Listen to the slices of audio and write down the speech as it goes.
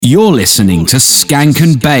You're listening to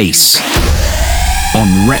Skankandbass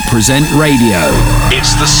on Reprezent Radio.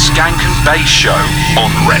 It's the Skankandbass Show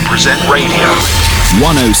on Reprezent Radio.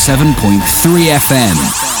 107.3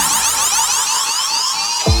 FM.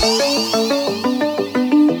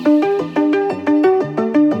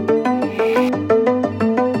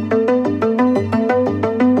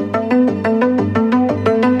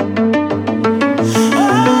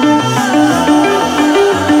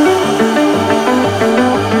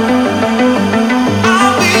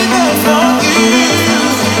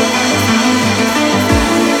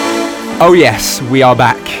 Oh yes, we are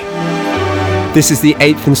back. This is the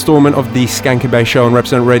 8th instalment of the Skankandbass Show on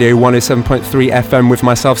Reprezent Radio 107.3 FM with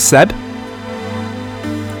myself, Seb.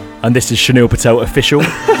 And this is Shanil Patel Official.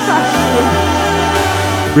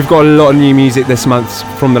 We've got a lot of new music this month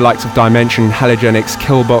from the likes of Dimension, Halogenics,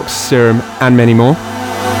 Killbox, Serum and many more.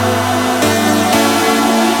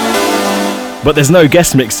 But there's no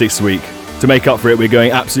guest mix this week. To make up for it, we're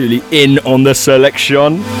going absolutely in on the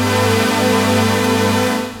selection.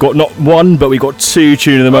 Got not one, but we got two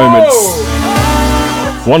tune of the moments.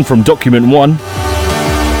 Oh! One from Document 1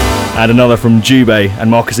 and another from Jube and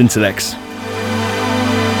Marcus Intellects.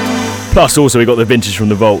 Plus also we got the vintage from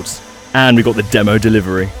the Vaults and we got the demo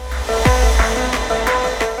delivery.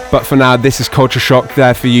 But for now, this is Culture Shock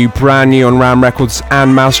there for you, brand new on Ram Records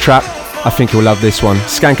and Mousetrap. I think you'll love this one.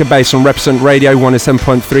 Skankandbass on Reprezent Radio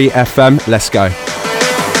 107.3 FM. Let's go.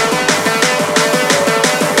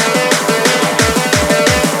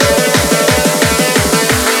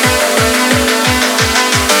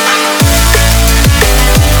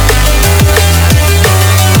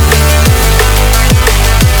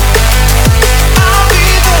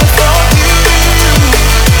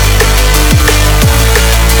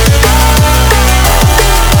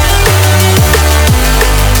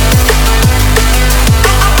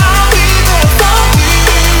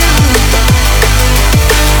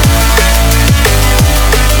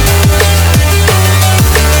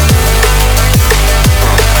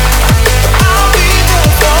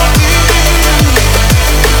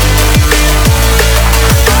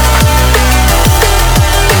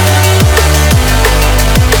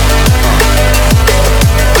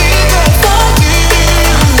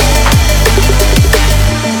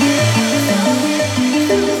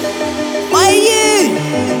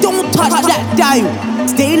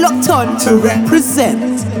 To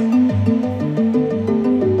represent.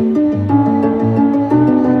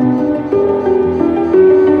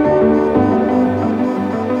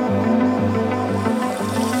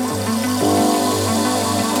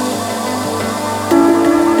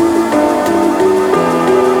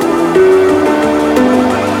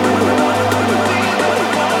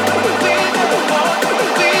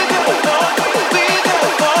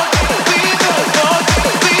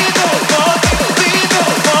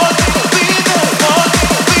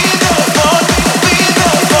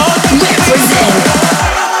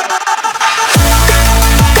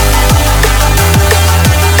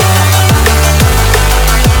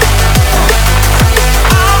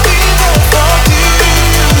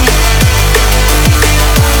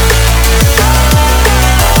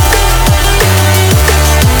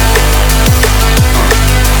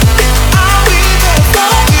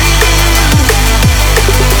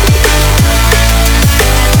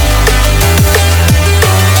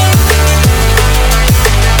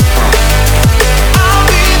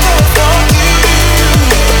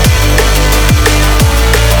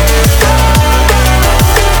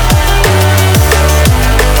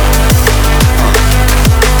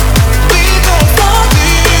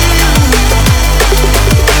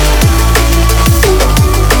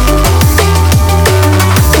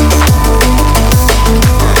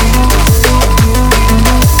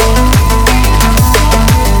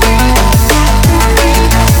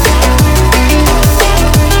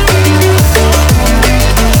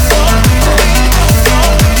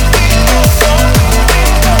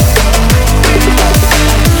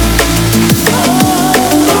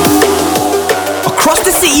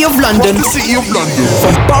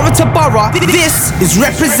 From borough to borough, this is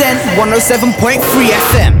Reprezent 107.3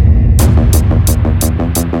 FM.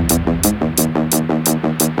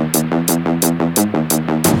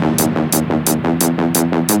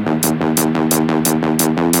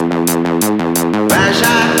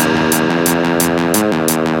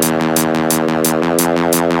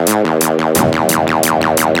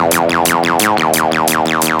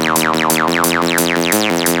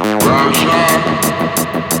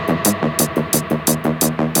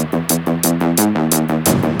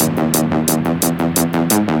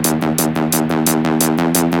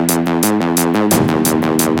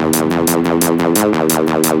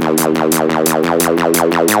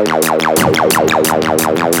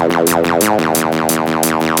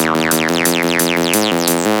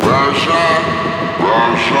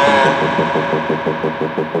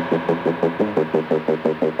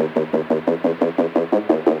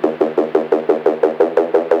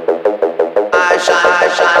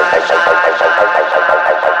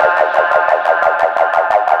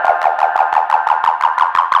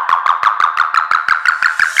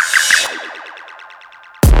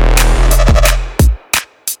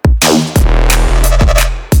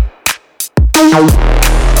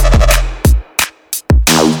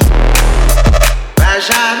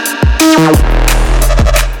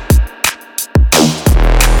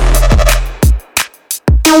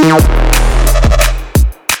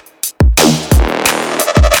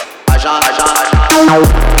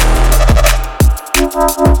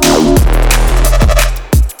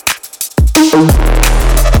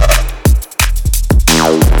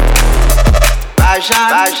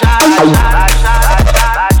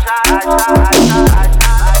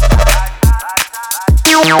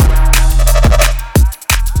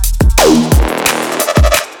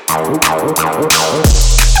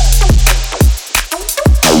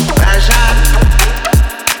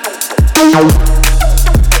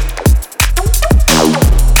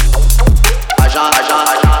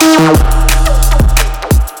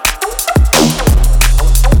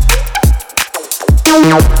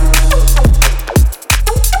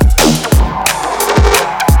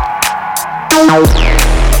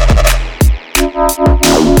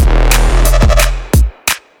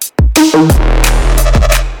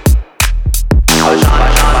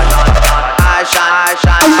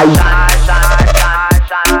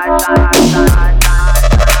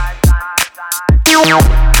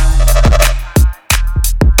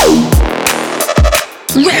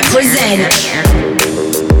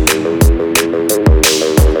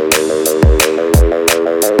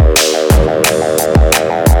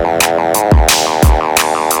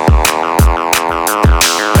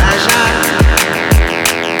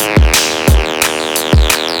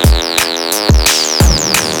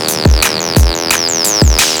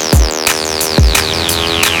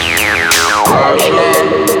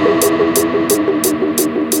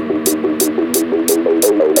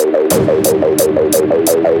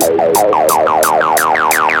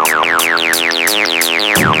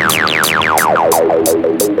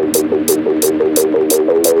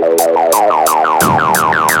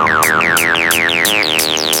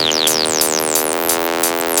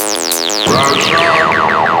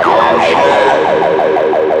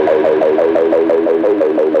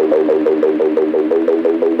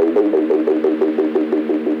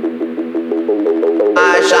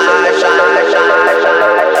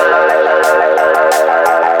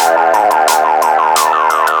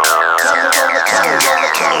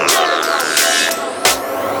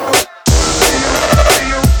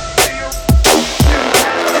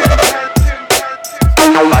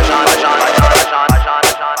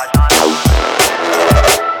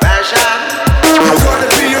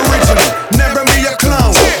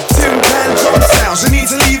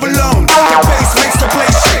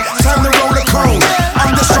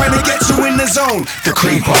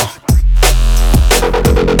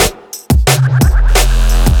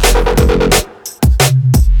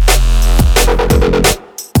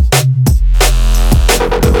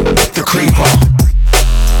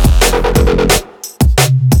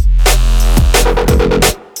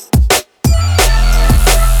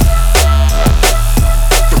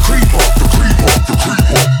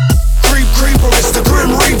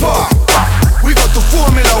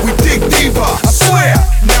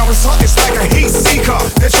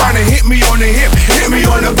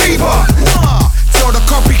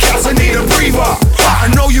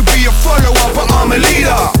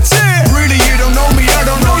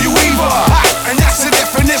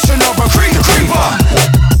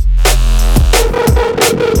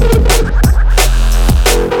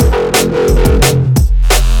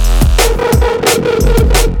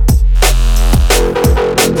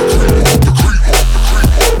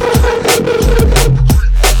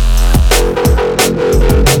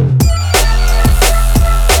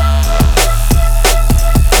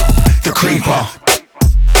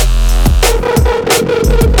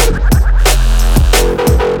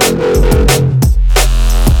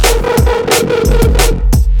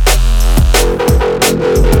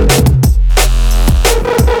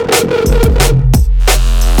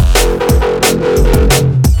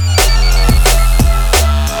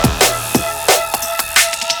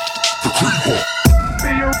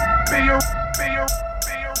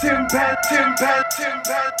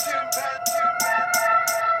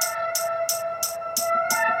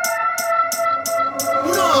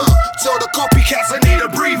 No. all the copycats, I need a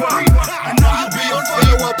breather. I know you'll be on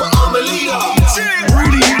fire, but I'm a leader.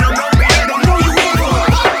 Really, you don't know me, I don't know you either.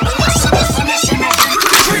 And that's the definition of a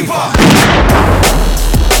creeper.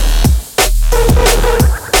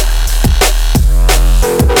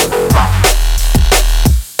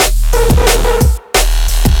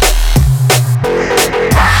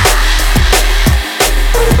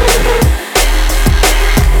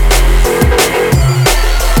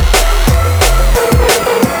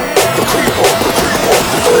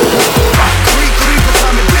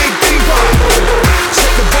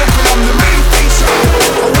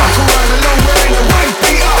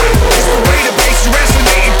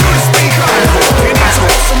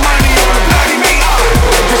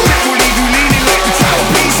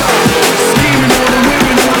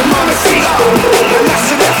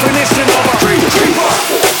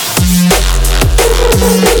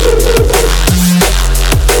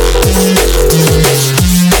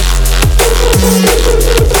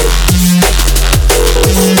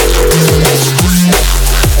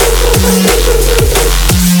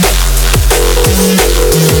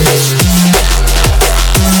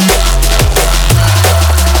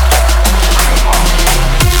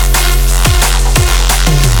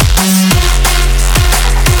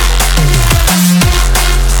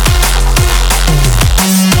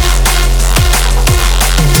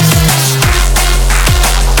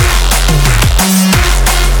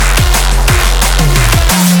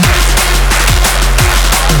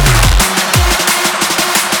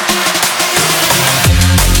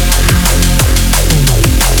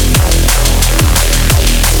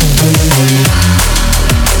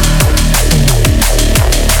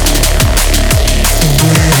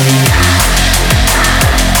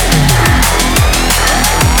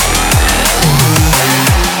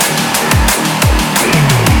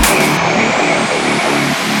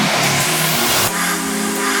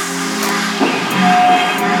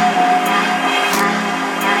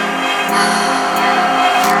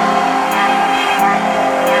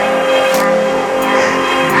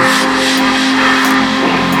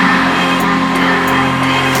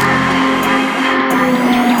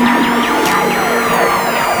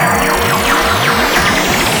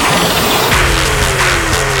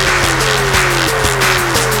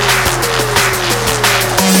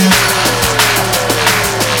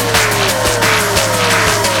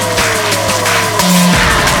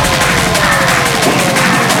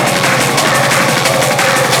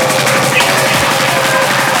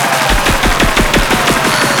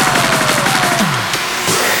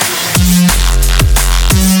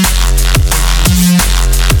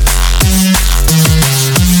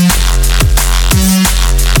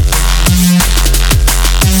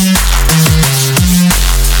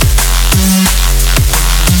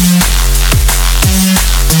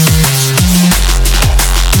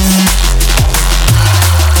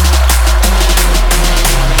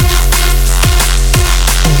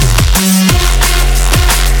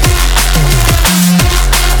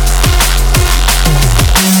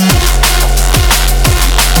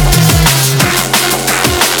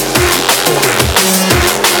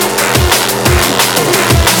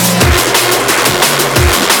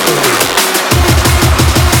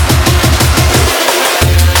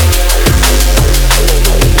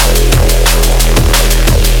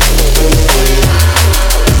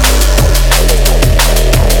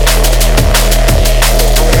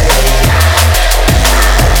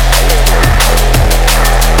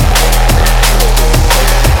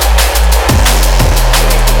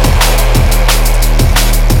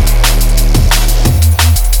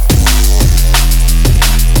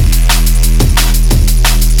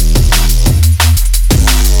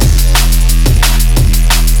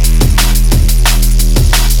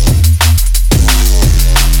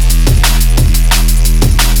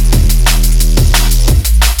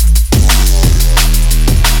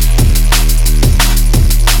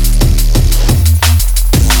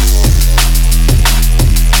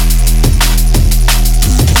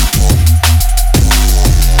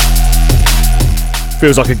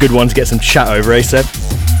 Feels like a good one to get some chat over, eh, Seb?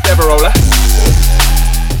 Never roller.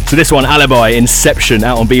 So this one, Alibi, Inception,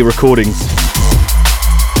 out on B Recordings.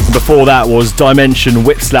 And before that was Dimension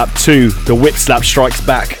Whip Slap 2, The Whip Slap Strikes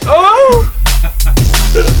Back. Oh!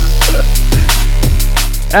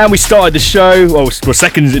 And we started the show, well,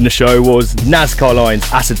 seconds in the show, was NASCAR Lines,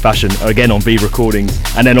 Acid Fashion, again on B Recordings.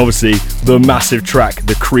 And then obviously the massive track,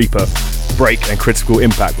 The Creeper, Break and Critical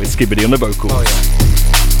Impact with Skibbity on the vocals. Oh, yeah.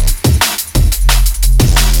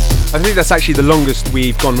 I think that's actually the longest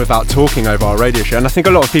we've gone without talking over our radio show, and I think a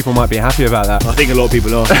lot of people might be happy about that. I think a lot of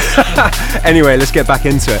people are. Anyway, let's get back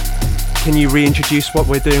into it. Can you reintroduce what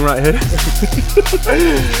we're doing right here?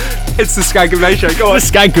 It's the Skankandbass Show. Go on. The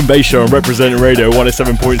Skankandbass Show on Reprezent Radio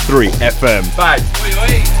 107.3 FM. Bang.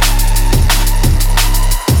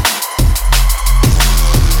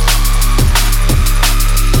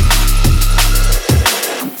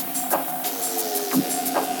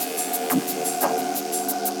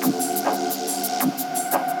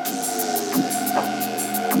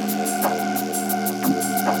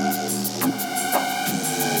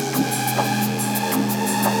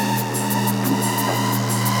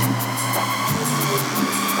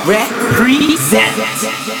 Reprezent.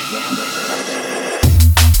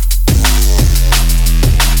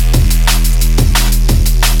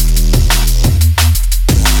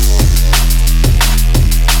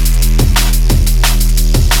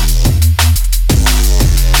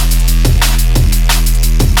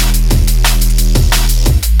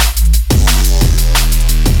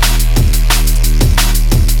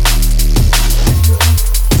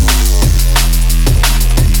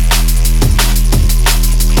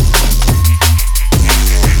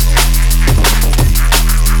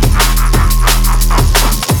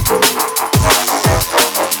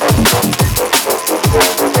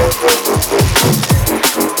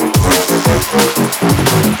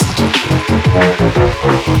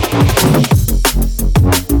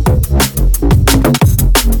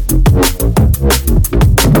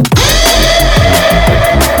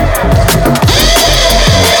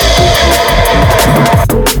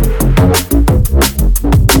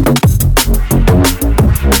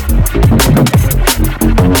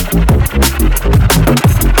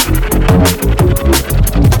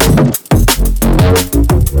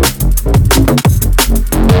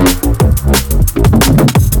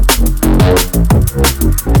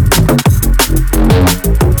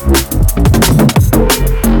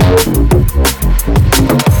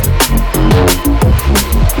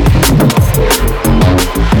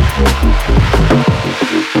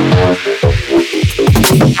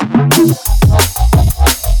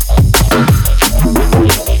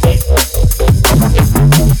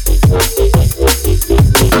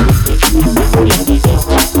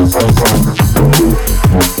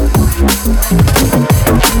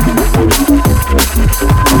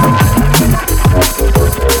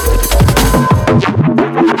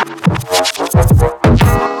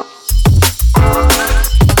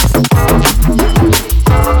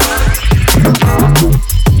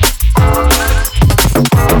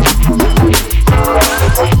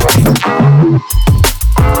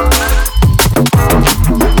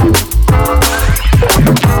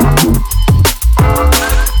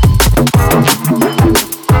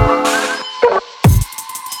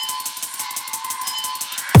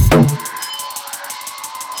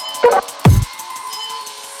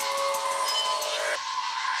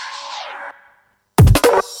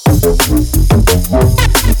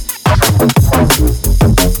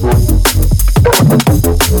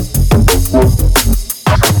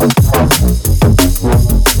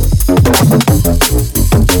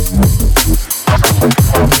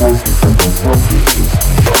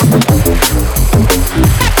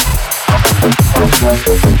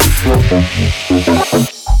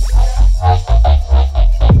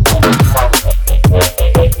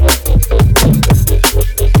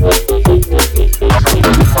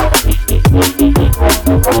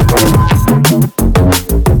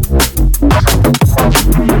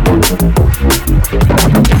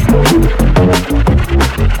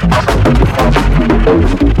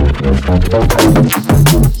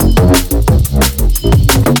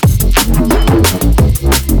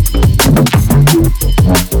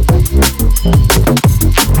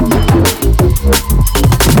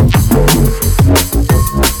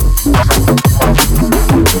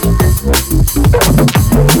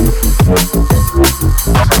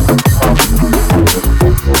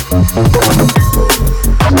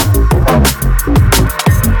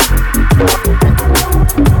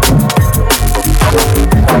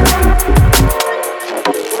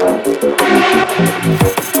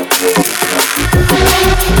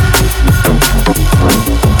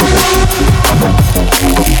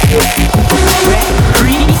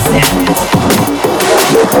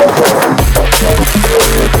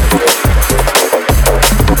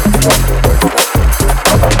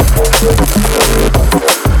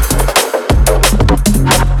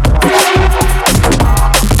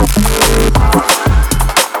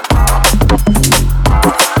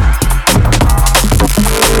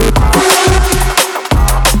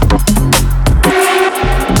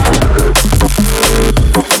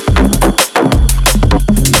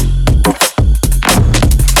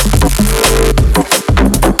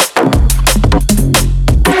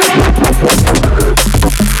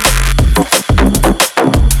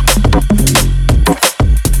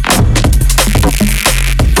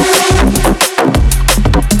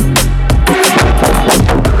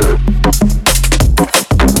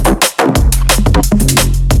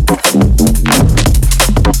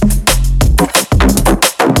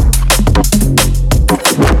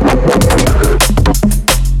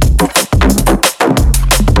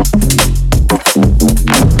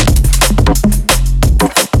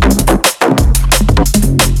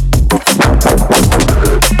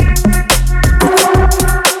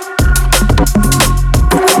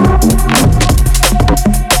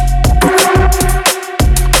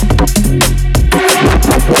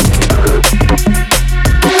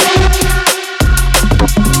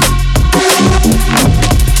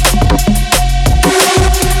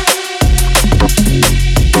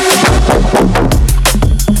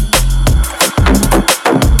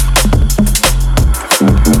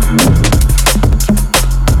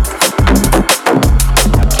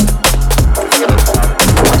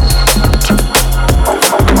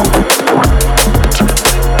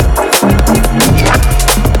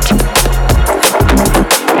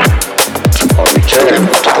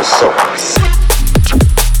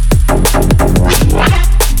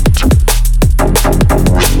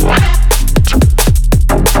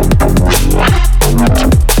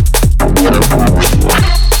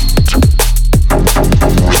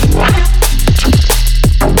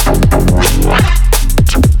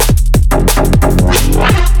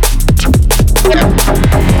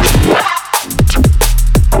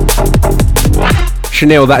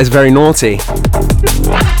 Chanel, that is very naughty.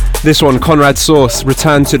 This one, Conrad Source,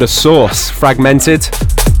 Return to the Source, Fragmented.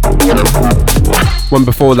 One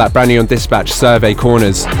before that, brand new on Dispatch, Survey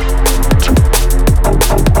Corners. Return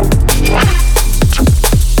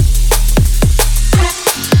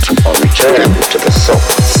to the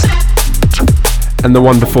Source. And the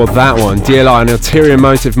one before that one, DLI and Ulterior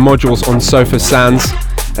Motive Modules on Sofa Sands.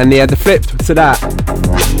 And the flip to that,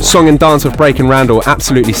 Song and Dance with Break and Randall,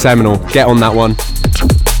 absolutely seminal. Get on that one.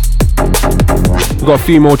 We've got a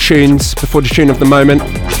few more tunes before the tune of the moment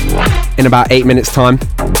in about 8 minutes time.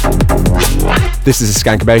 This is a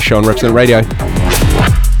Skankandbass show on Reprezent Radio.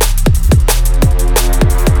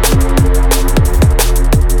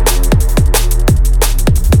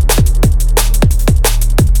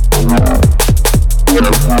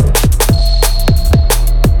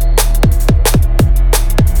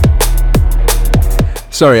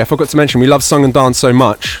 Sorry, I forgot to mention we love Song and Dance so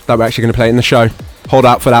much that we're actually going to play it in the show. Hold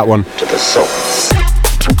out for that one. To the Source.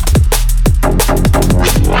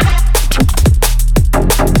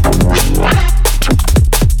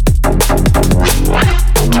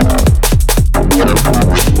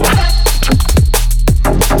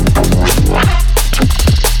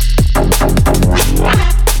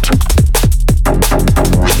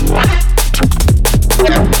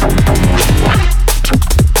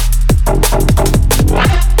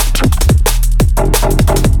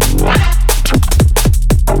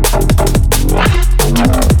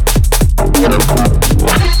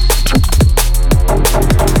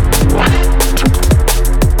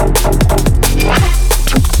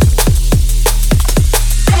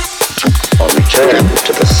 Return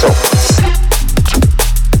to the Source.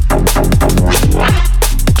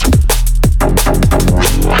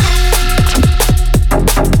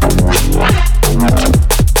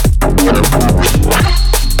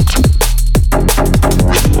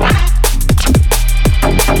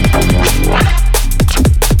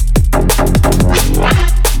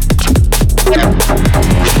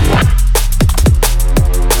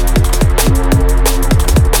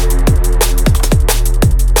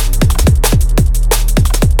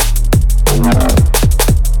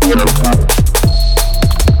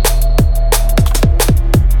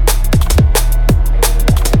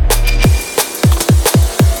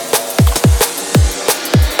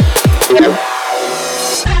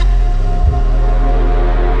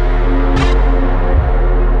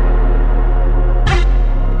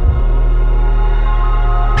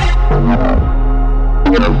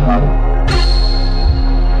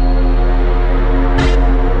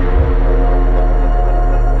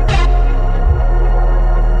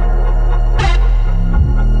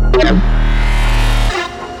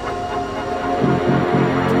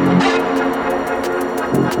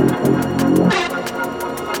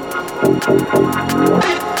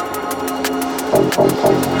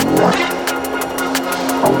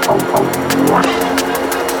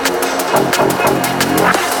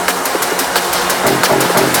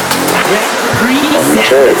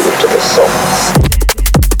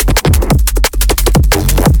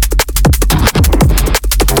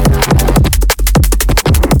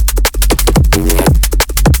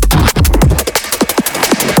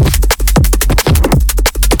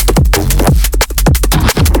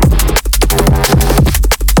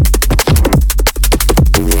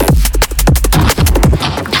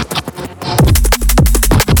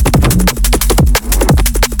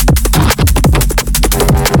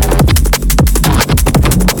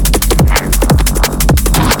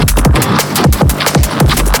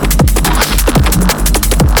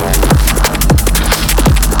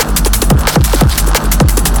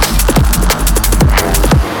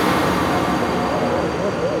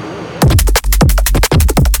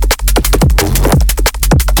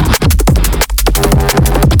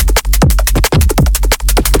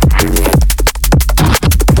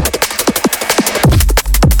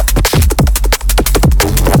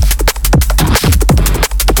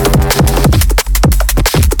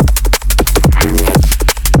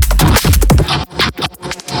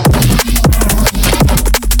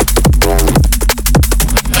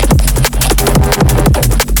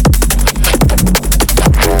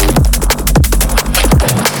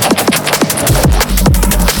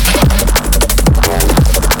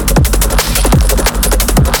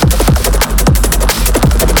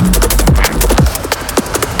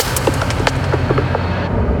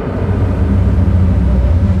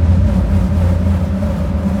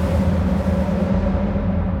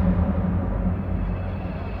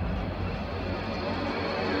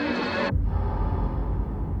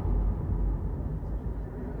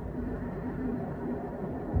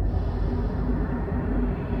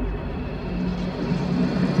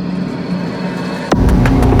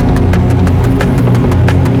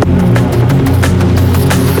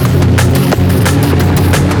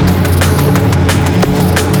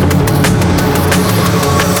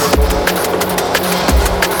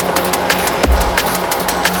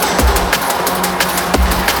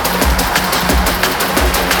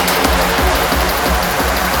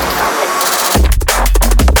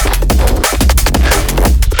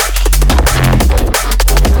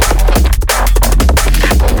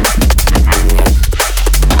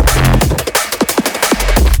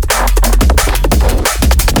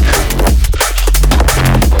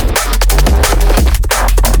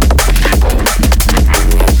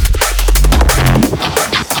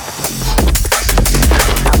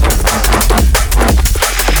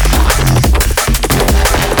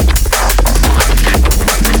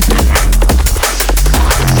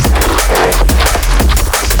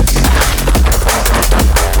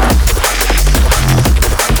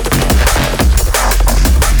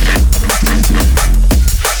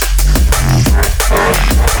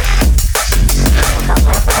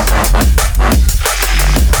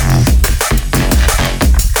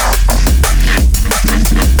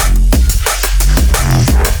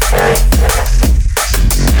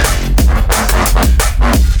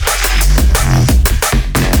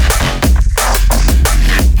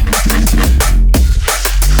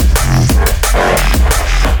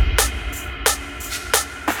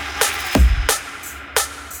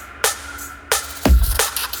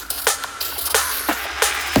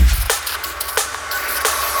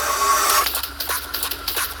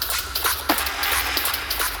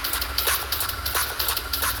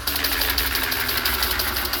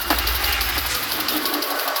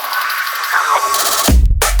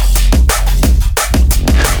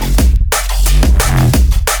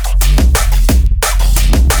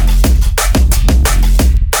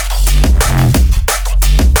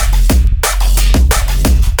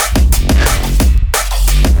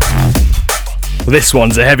 This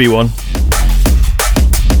one's a heavy one.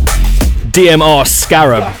 DMR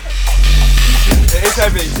Scarab. It is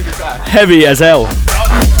heavy, to be fair. Heavy as hell.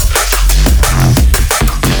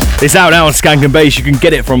 It's out now on Skankandbass. You can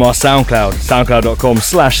get it from our SoundCloud,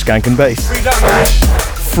 soundcloud.com/Skankandbass.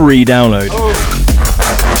 Free download. Oh.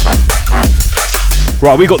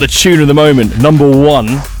 Right, we got the tune of the moment, number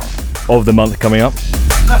 1 of the month coming up.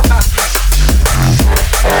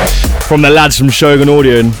 From the lads from Shogun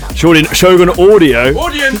Audio and Shogun Audio.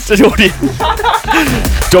 Audience!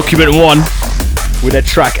 Document 1 with their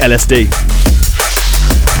track LSD.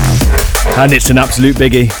 And it's an absolute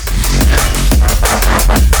biggie.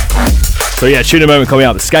 So yeah, tune in a moment coming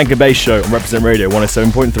up. The Skankandbass Show on Reprezent Radio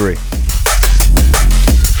 107.3.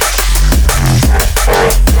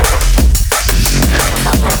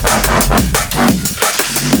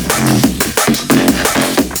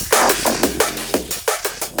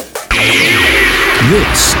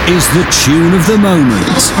 This is the tune of the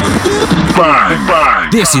moment. Bang, bang.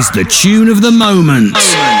 This is the tune of the moment.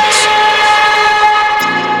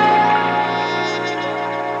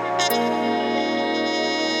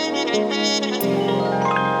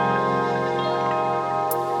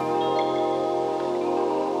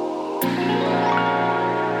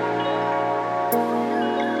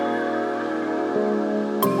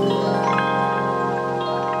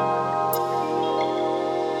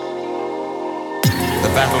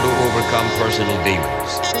 Personal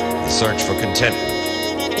demons, the search for contentment,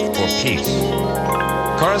 for peace.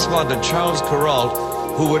 Correspondent Charles Kuralt,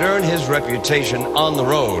 who would earn his reputation on the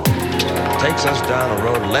road, takes us down a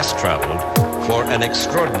road less traveled for an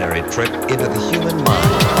extraordinary trip into the human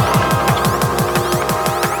mind.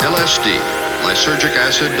 LSD, lysergic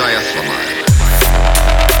acid diethylamide.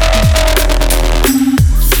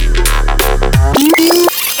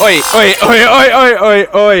 Oi, oi, oi, oi, oi, oi,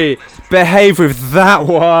 oi. Behave with that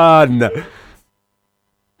one.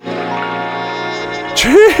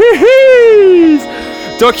 Jeez.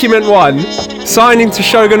 Document 1, signing to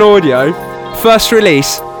Shogun Audio. First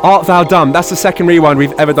release, Art Thou Dumb. That's the second rewind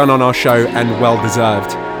we've ever done on our show, and well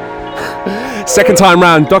deserved. Second time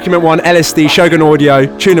round, Document 1, LSD, Shogun Audio,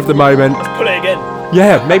 tune of the moment. Let's put it again.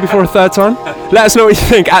 Yeah, maybe for a third time. Let us know what you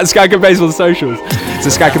think at Skankandbass on socials. It's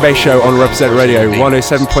the Skankandbass Show on Reprezent Radio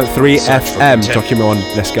 107.3 FM. Document 1,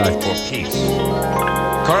 let's go. For peace.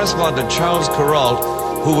 Correspondent Charles Kuralt,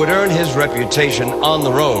 who would earn his reputation on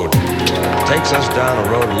the road, takes us down a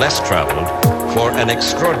road less traveled for an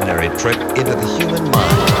extraordinary trip into the human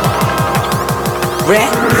mind.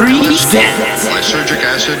 Reprezent. Lysergic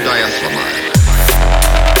acid diethylamide.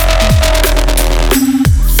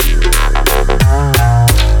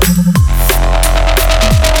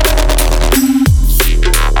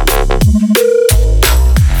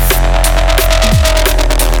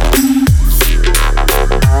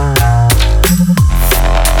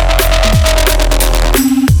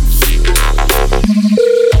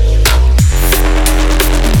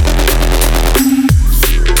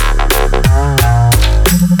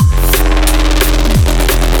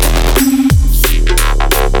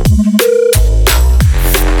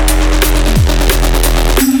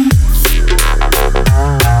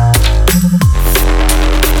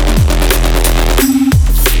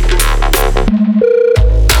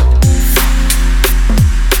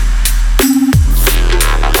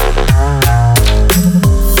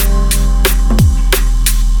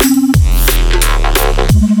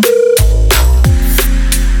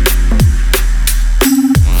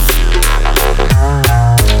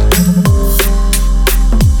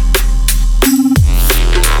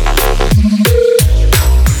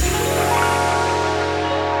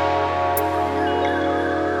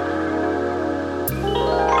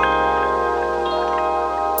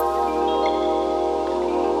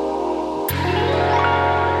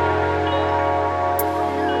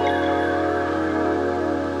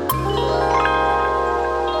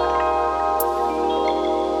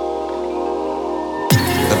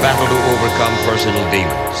 battle to overcome personal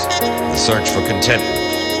demons, the search for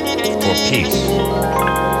contentment, for peace.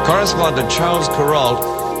 Correspondent Charles Kuralt,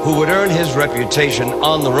 who would earn his reputation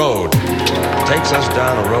on the road, takes us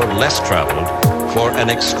down a road less traveled for an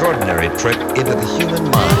extraordinary trip into the human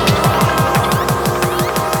mind.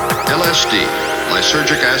 LSD,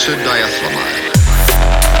 lysergic acid diethylamide.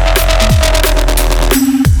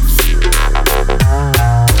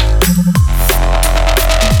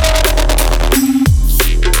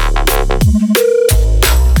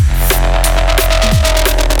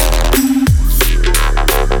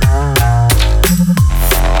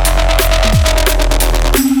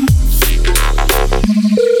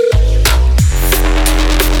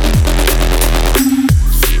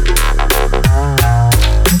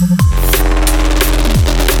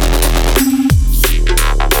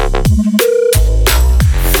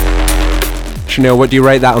 Chanel, what do you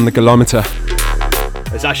rate that on the galometer?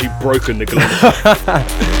 It's actually broken the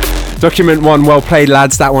kilometer. Document 1, well played,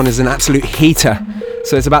 lads. That one is an absolute heater.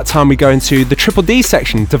 So it's about time we go into the Triple D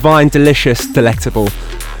section. Divine, delicious, delectable.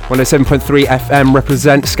 107.3 FM,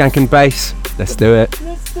 represent Skankandbass. Let's do it.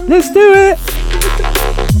 Let's do it.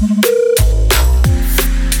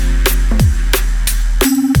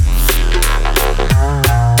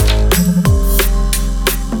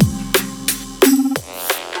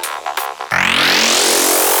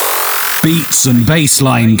 Beats and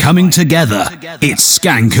bassline coming together. It's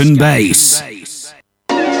Skankandbass.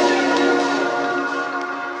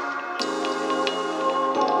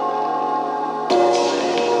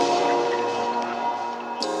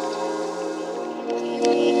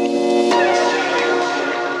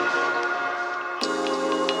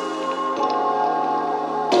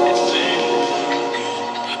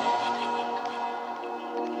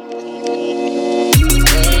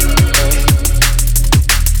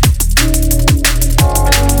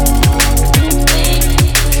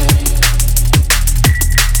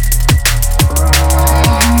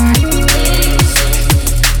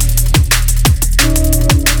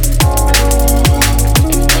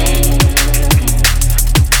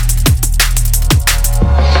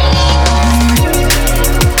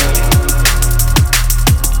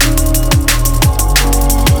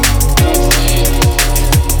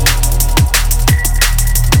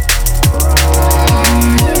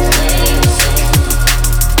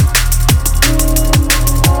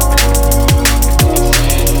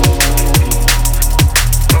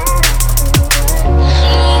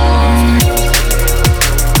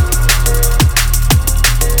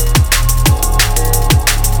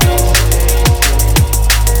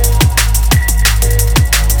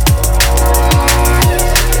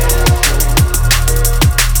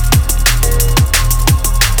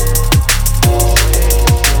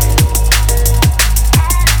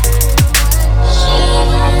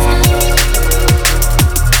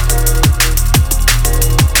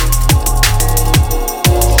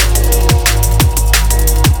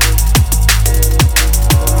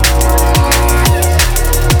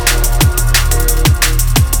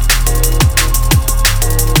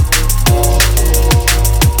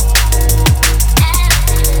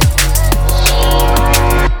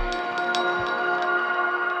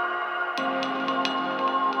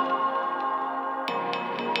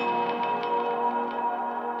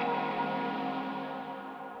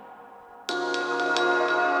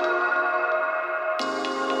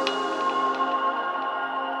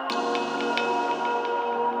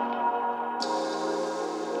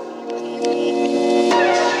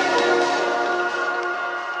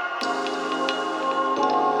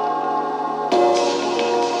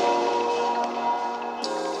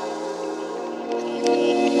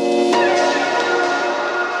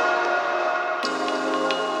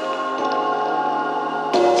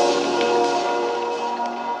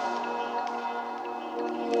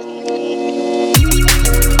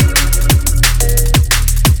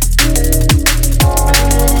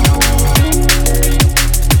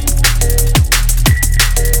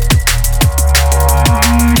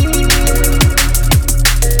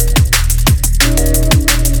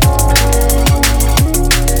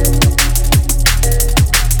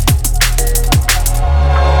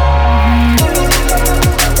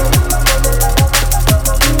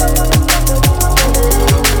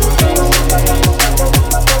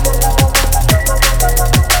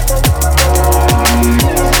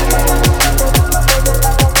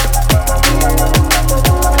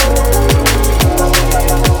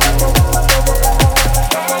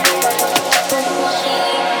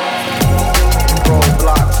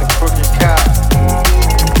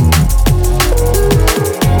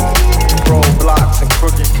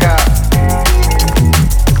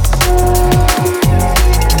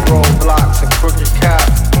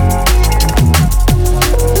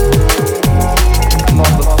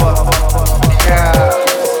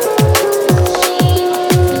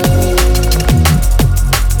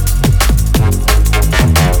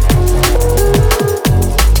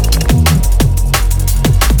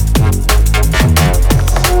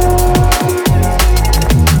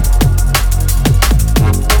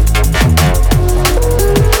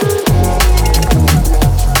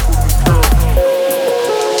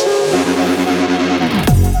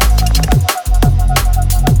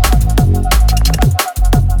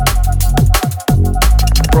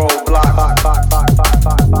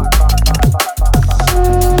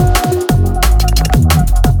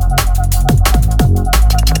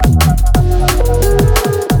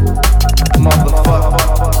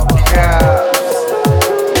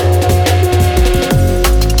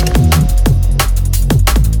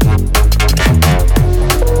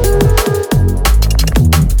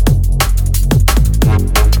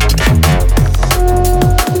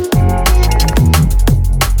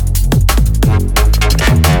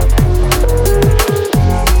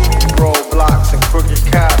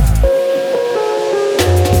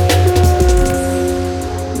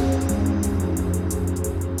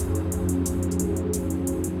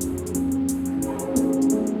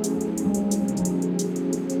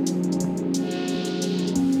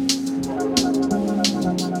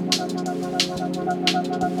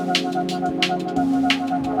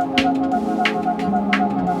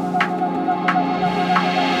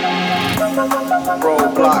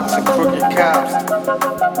 Roadblocks and crooked cabs.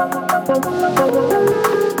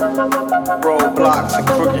 Roadblocks and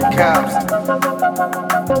crooked cabs.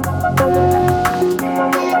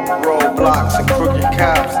 Roadblocks and crooked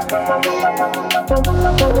cabs.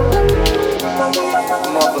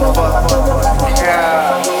 Motherfucking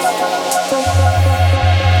cabs.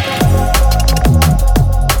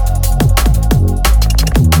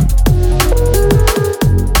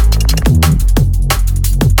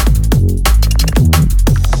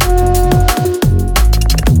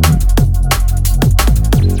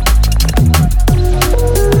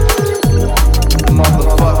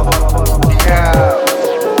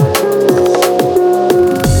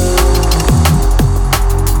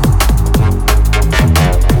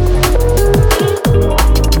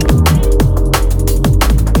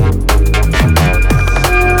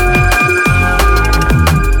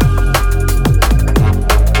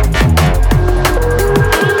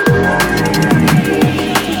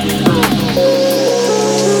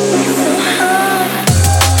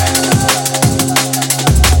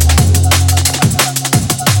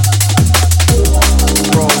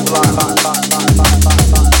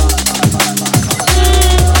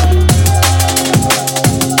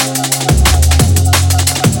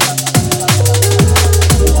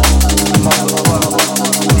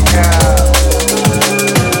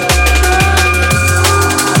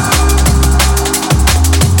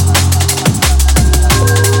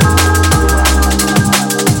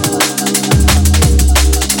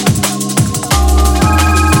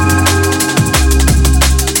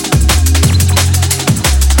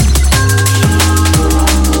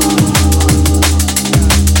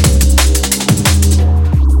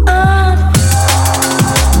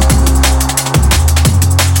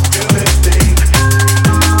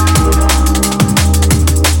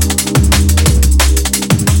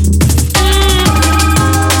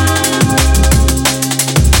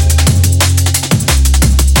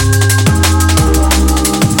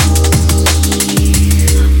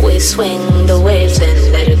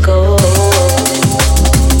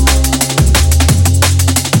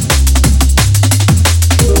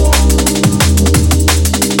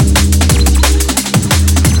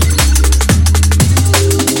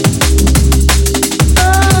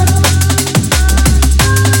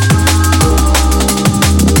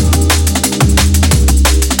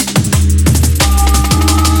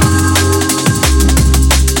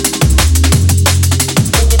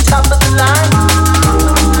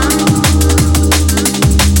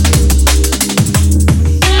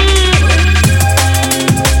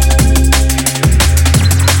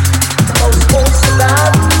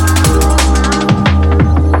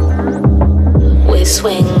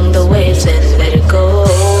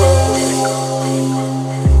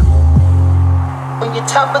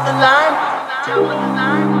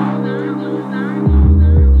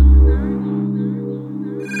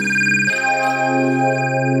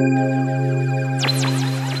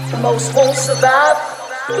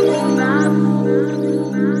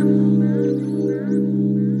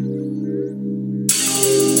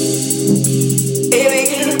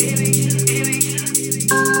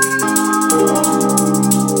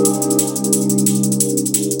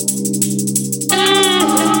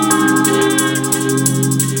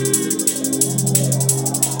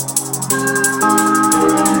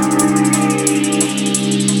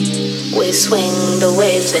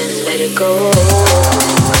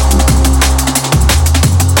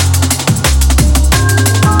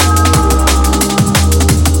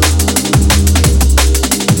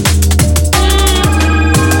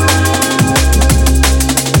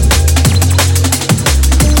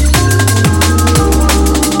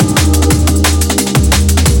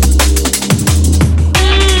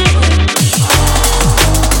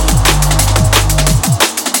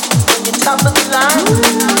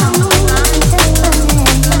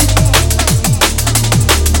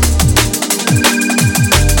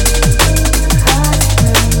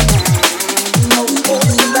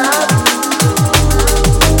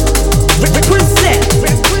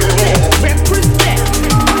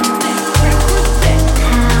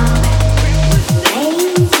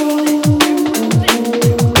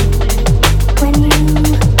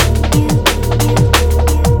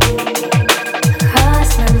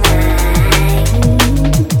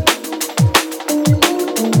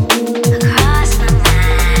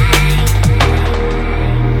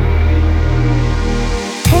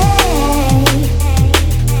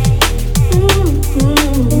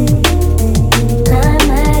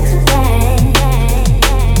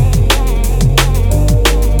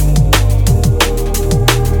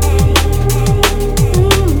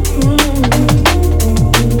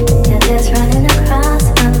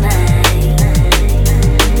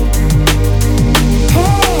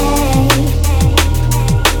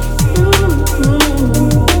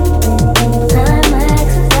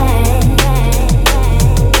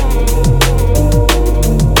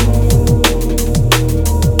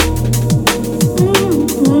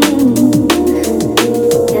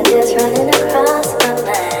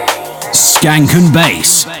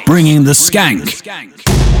 Skankandbass, bringing the skank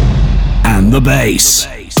and the bass.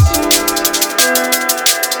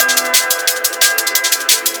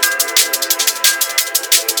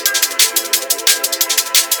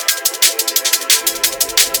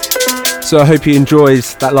 So I hope you enjoyed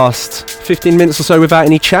that last 15 minutes or so without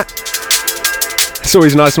any chat. It's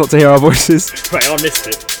always nice not to hear our voices. Wait, I missed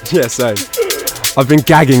it. Yeah, so I've been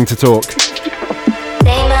gagging to talk.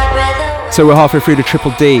 So we're halfway through the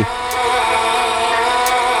Triple D.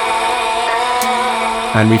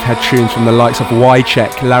 And we've had tunes from the likes of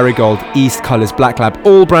Y-Check, Larrygold, East Colours, Black Lab,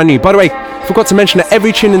 all brand new. By the way, forgot to mention that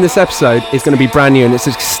every tune in this episode is going to be brand new, and it's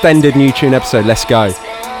an extended new tune episode. Let's go.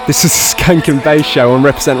 This is the Skankandbass Show on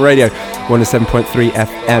Reprezent Radio, 107.3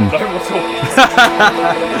 FM.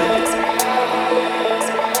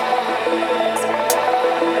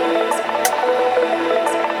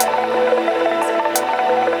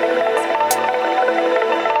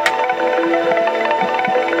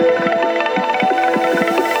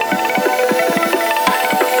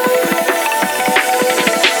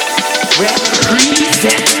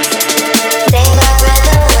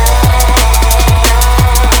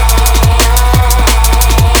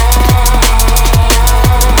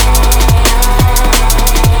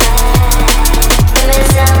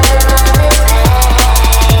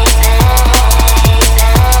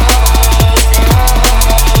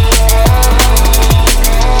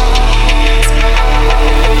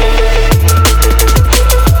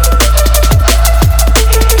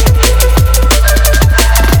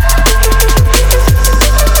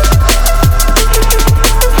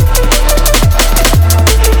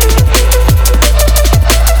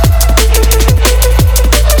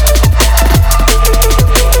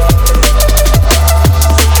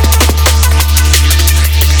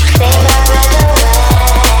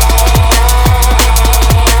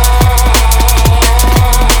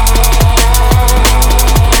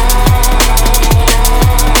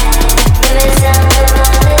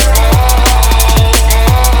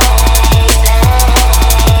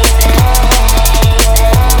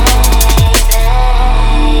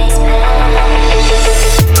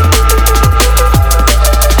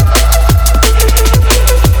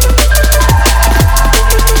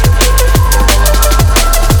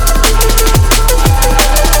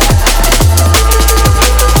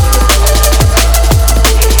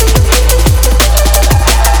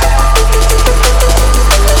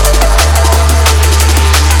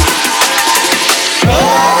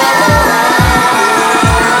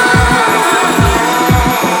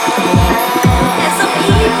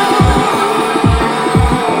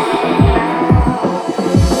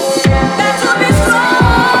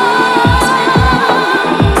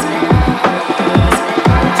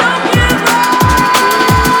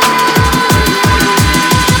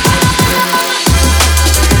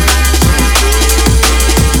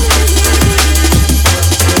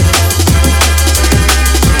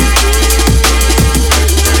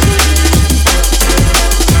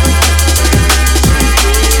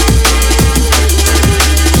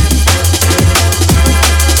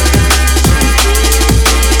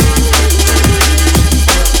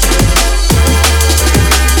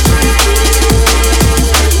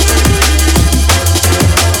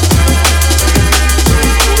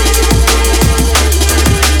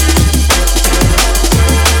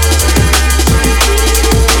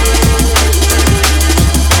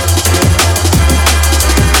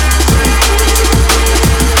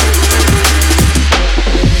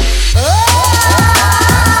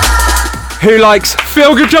 Who likes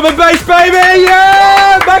feel good drum and bass, baby?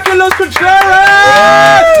 Yeah! Back in Los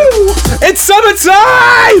Contreras! It's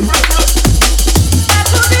summertime!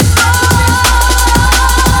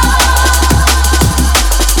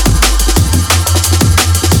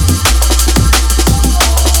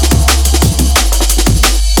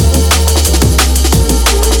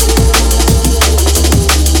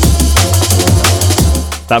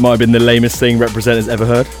 That might have been the lamest thing Reprezent has ever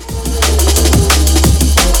heard.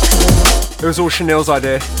 It was all Chanel's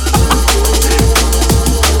idea.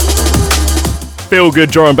 Feel good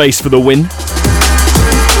drum and bass for the win.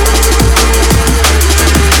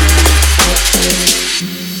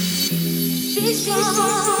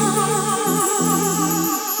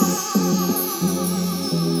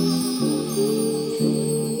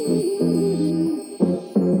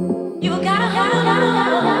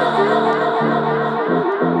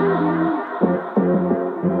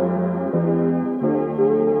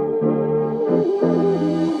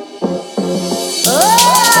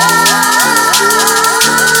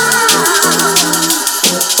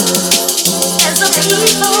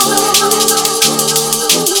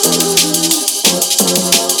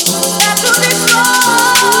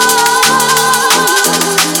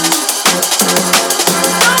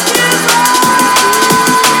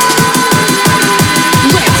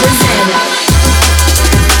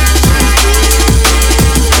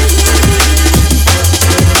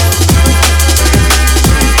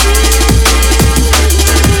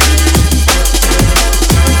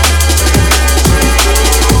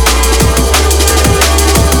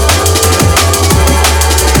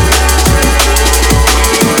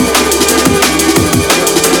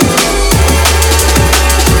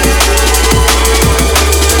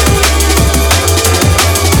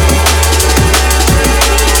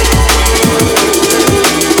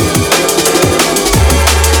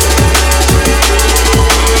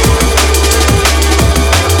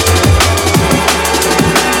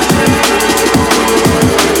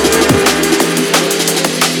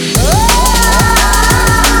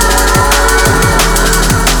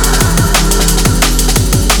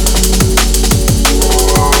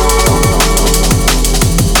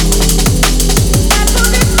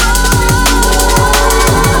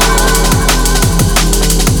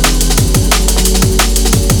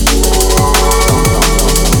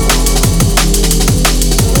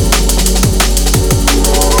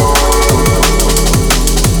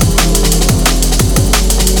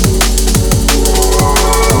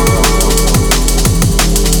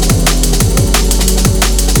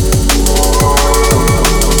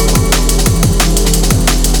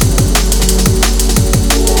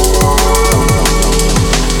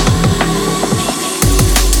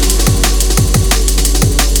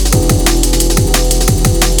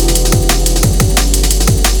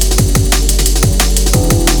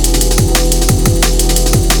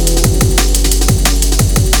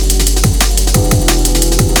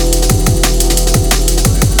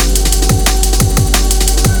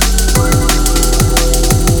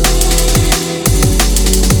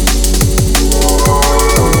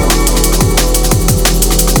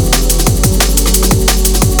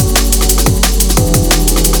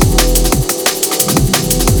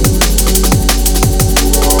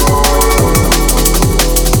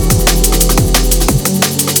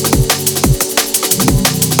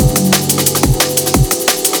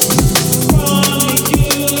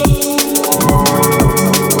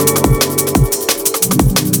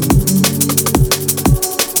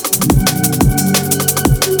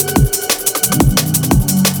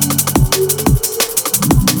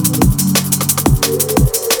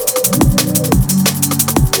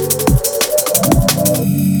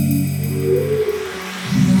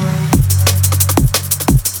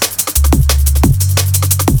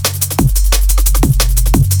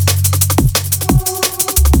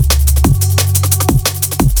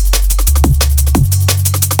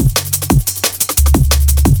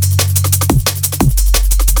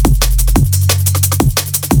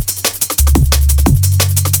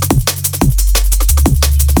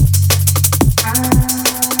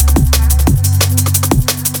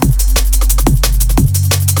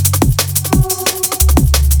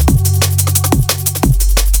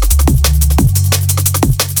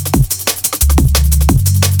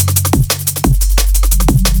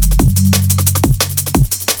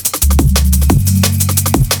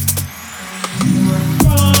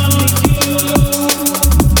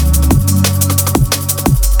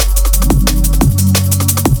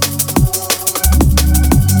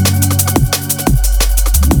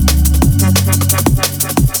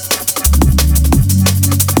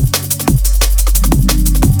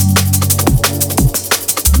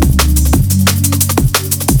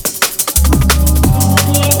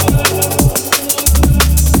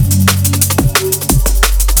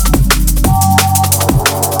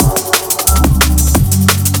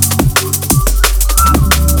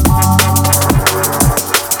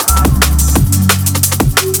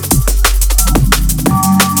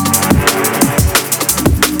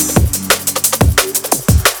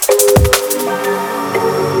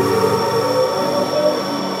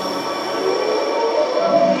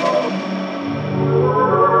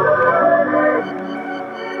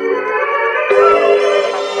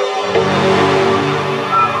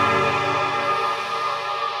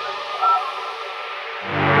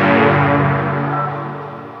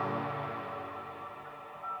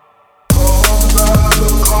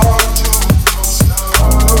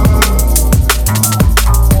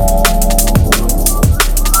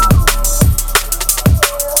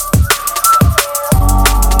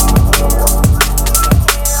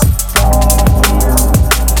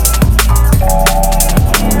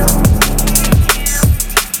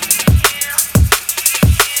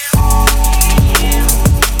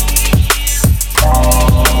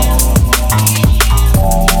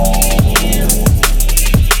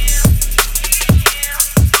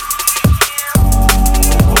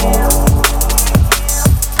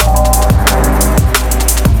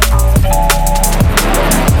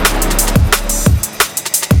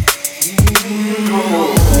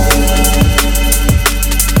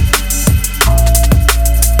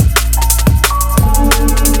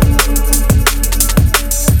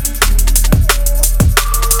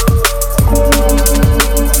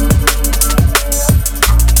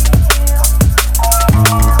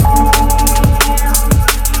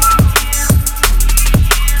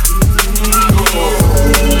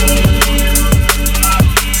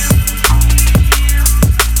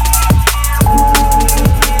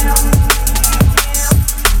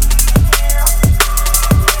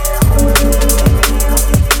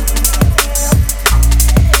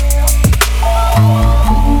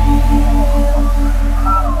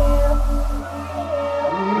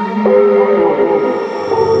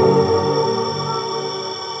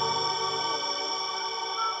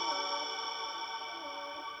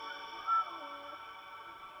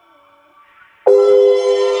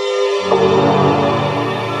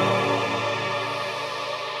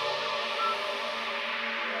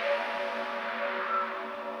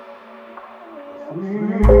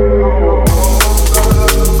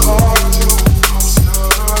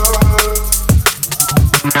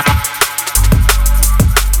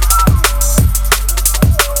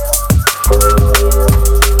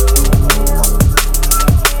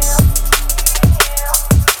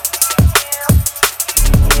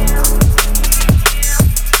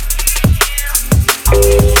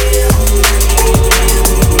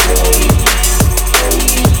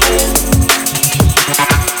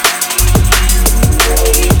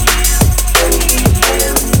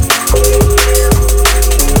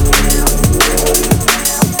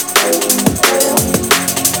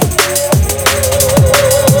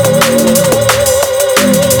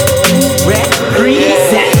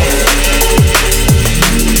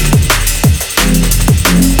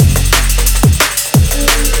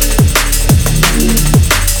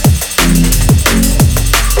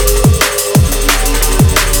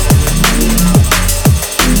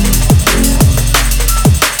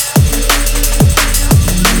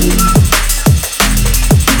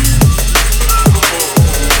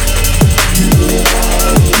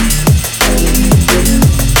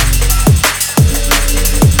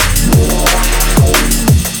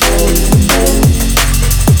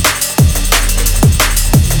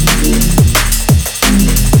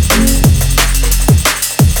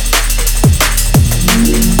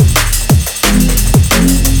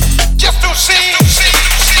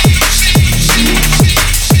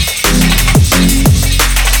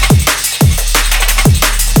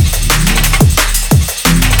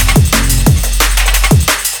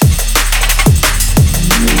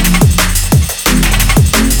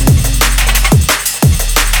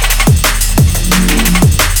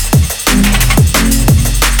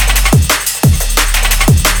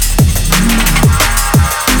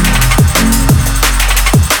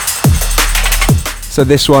 So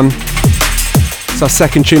this one, it's our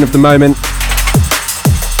second tune of the moment.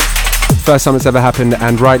 First time it's ever happened,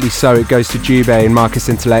 and rightly so. It goes to Jube and Marcus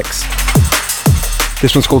Intellects.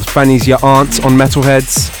 This one's called Fanny's Your Aunt on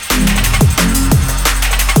Metalheads.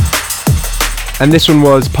 And this one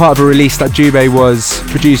was part of a release that Jube was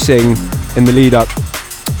producing in the lead up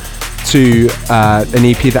to an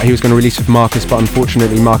EP that he was going to release with Marcus, but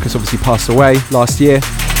unfortunately Marcus obviously passed away last year.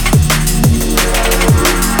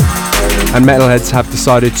 And Metalheads have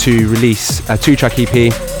decided to release a 2-track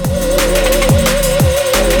EP.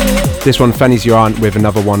 This one, Fanny's Your Aunt, with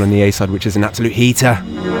another one on the A-side, which is an absolute heater.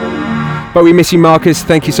 But we miss you, Marcus.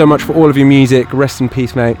 Thank you so much for all of your music. Rest in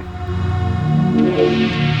peace, mate.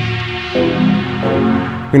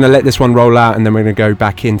 We're going to let this one roll out, and then we're going to go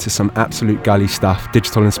back into some absolute gully stuff.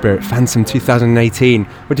 Digital in Spirit, Phantom 2018.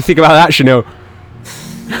 What do you think about that, Chanel?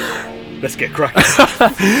 Let's get cracking.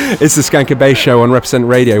 It's the Skankandbass Show on Reprezent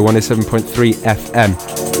Radio 107.3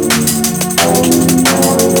 FM.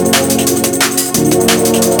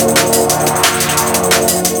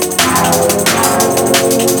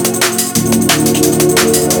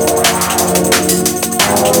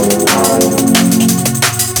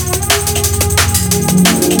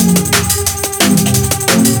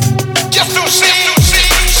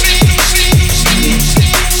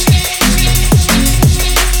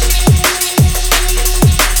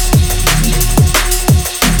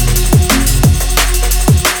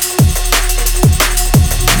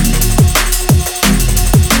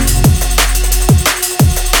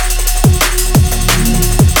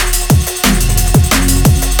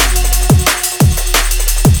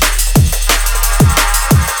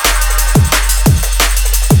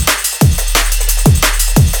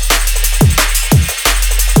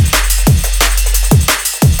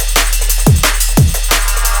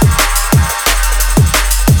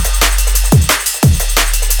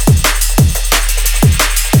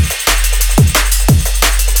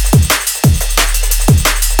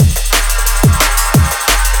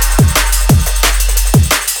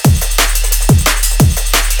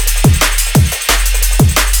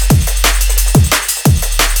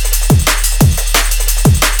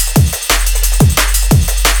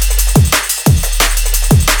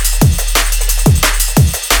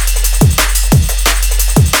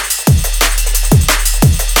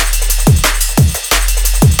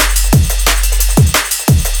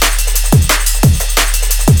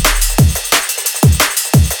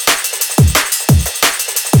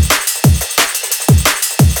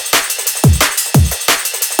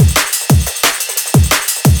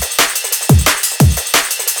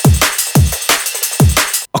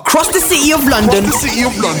 Across the city of London,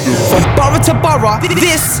 from borough to borough,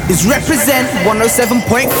 this is Reprezent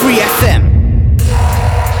 107.3 FM.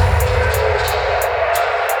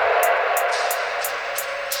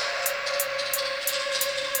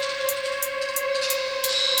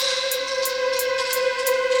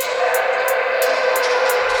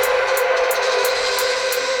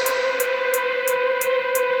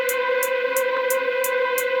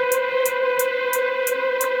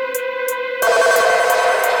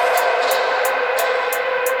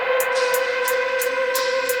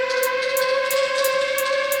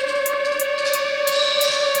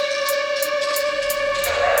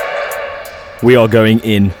 We are going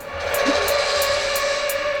in.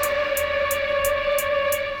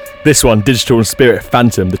 This one, Digital and Spirit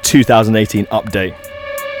Phantom, the 2018 update.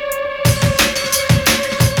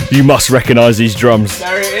 You must recognise these drums.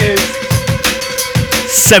 There it is.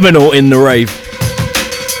 Seminal in the rave.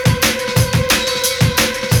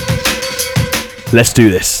 Let's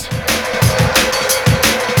do this.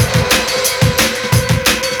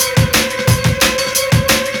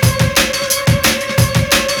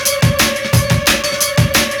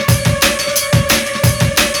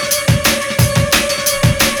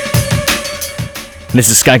 And this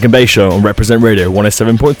is Skankandbass Show on Reprezent Radio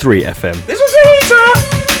 107.3 FM. This was a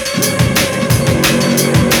heater.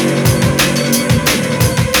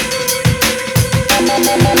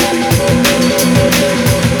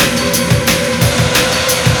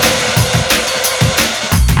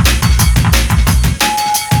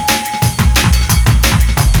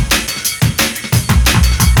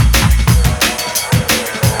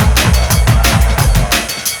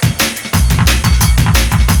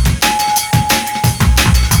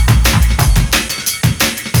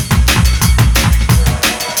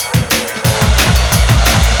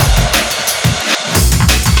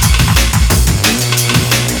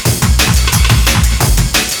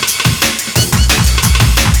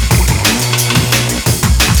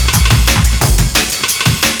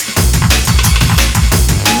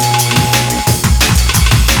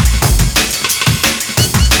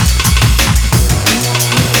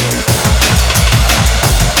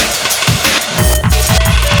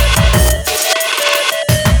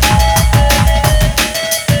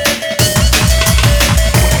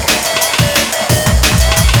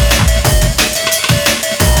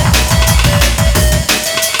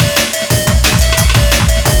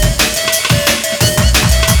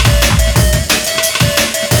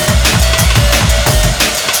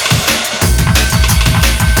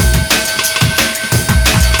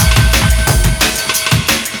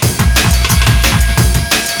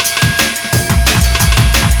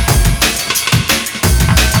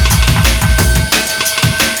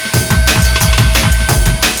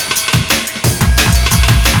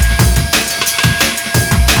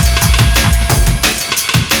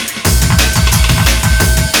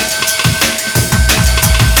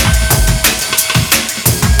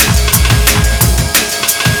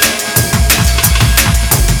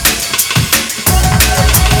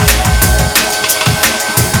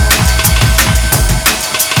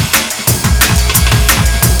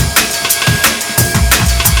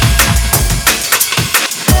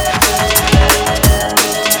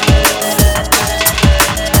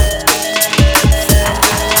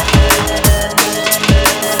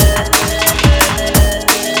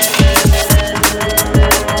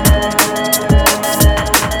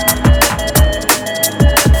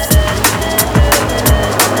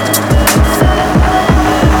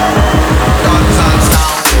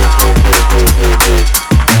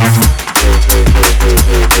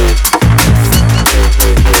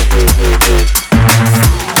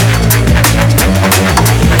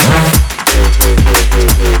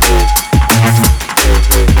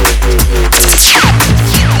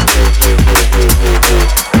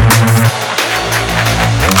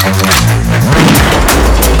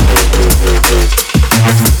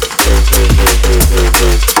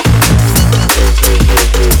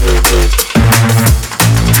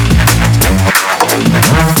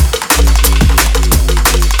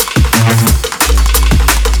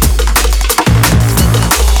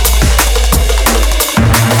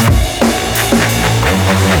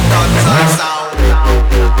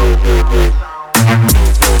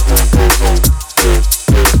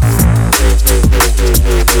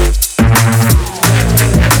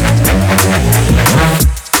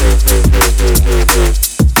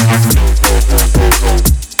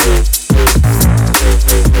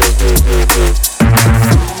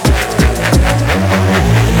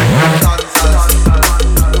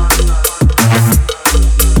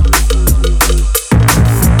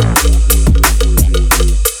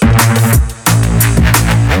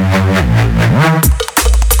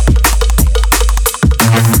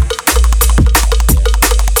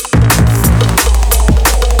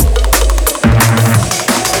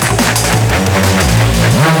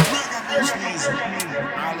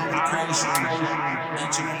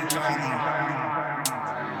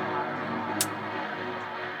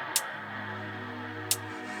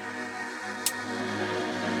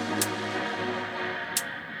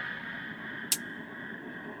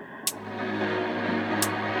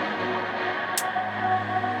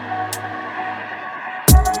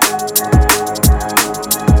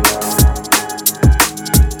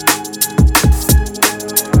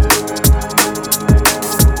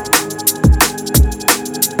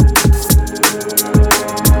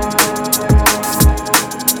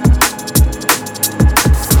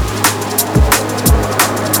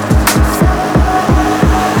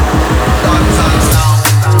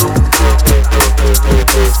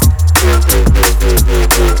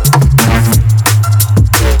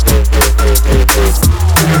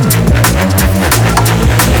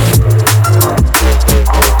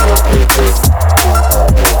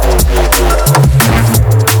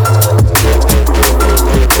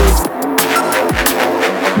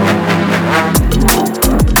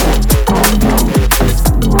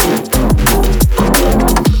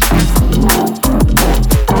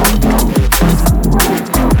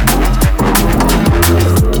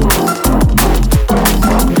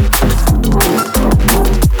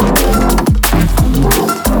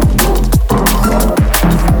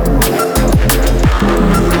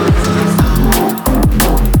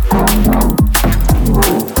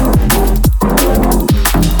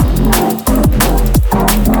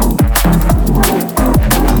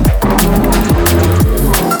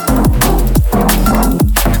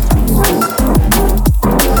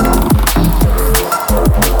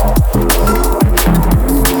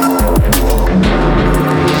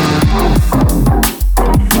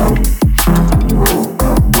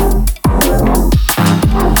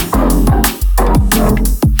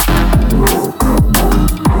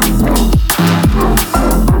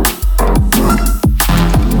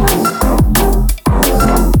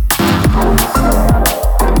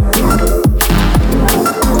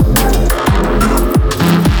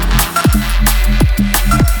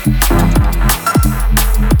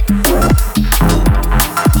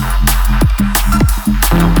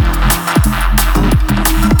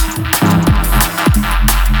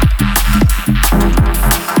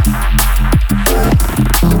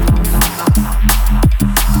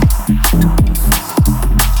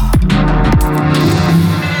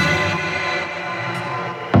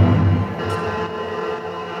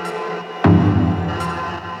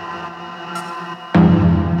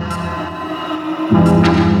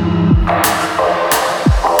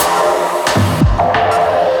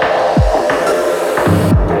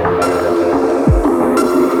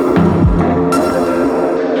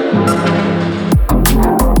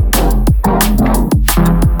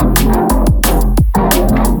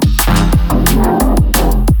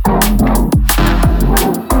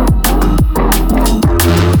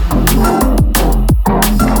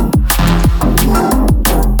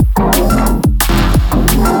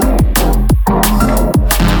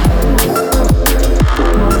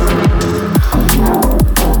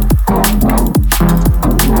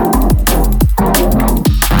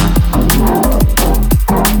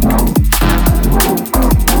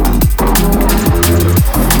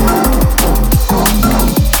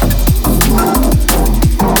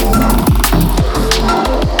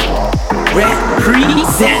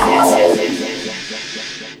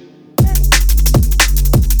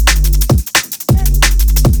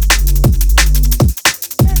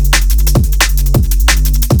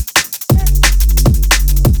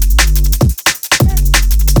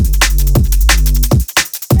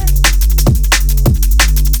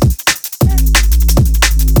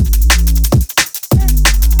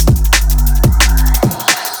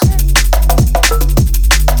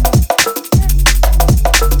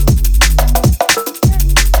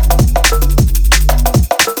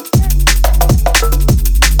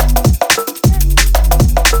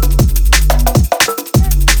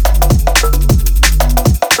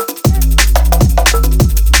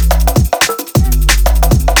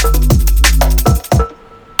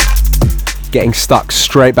 getting stuck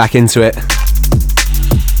straight back into it.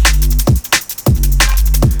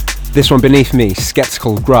 This one beneath me,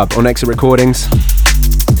 Skeptical Grub on Exit Recordings,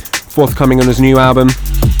 forthcoming on his new album.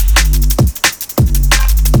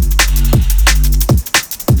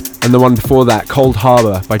 And the one before that, Cold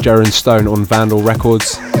Harbour by Joe and Stone on Vandal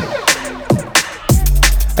Records.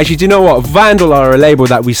 Actually, do you know what? Vandal are a label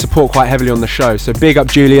that we support quite heavily on the show, so big up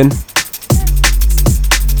Julian.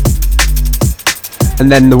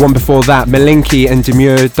 And then the one before that, Malinky and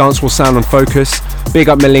Demure, Dancehall Sound on Focus. Big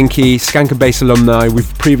up Malinky, Skankandbass alumni.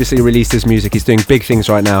 We've previously released his music. He's doing big things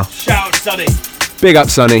right now. Shout out Sonny. Big up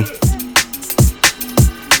Sonny.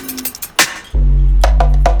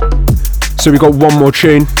 So we've got one more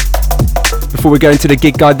tune before we go into the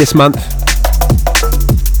gig guide this month.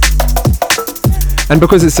 And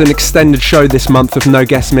because it's an extended show this month with no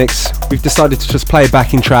guest mix, we've decided to just play a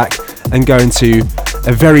backing track and go into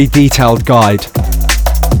a very detailed guide.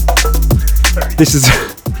 This is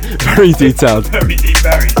very detailed. Very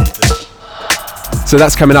detailed. So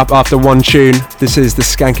that's coming up after one tune. This is the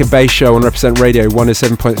Skankandbass Show on Reprezent Radio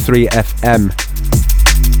 107.3 FM.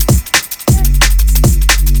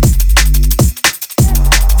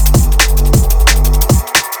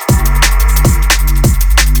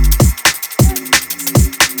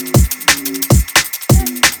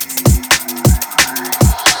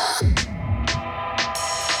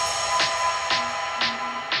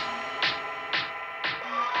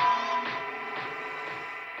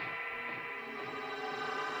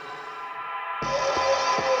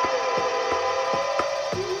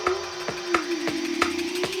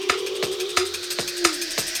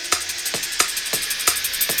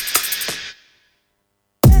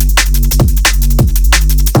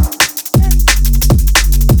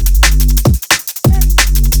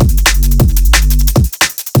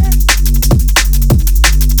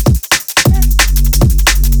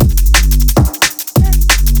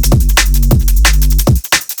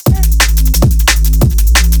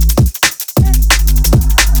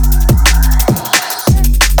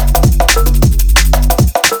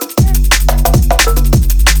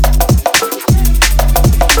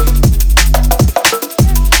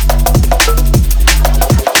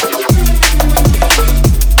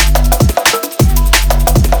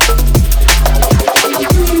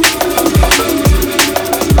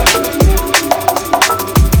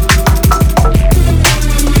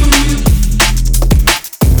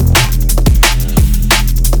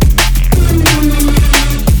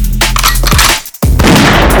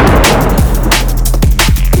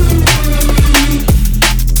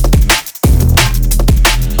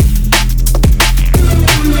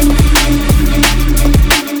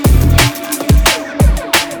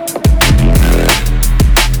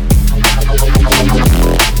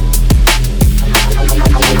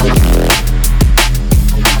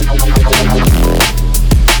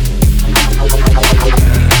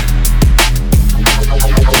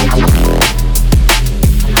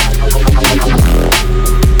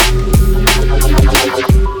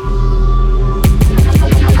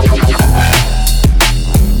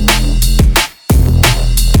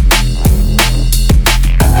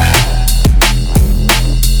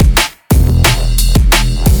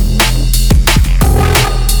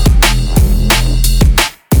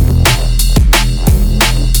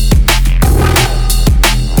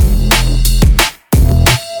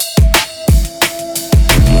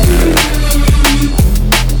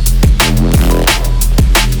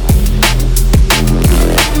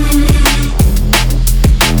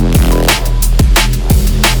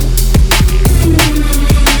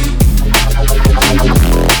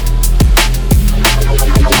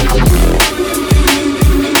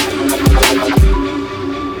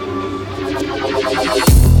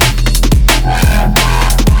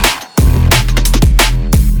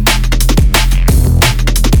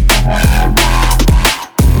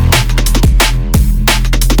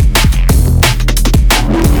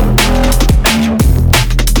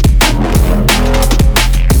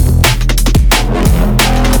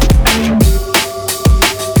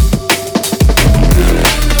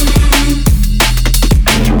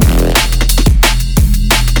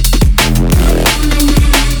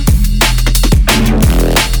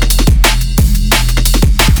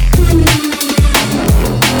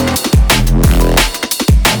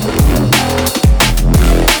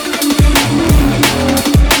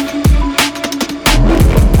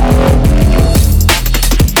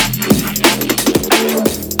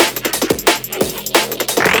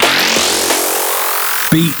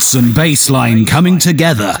 Beats and bassline coming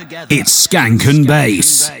together. It's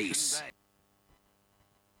Skankandbass.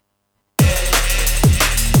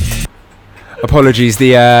 Apologies,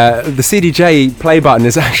 the CDJ play button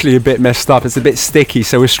is actually a bit messed up. It's a bit sticky,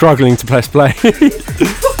 so we're struggling to press play.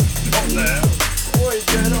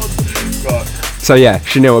 So yeah,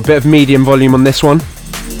 Chanel, a bit of medium volume on this one.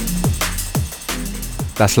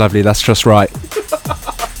 That's lovely, that's just right.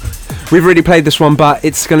 We've already played this one, but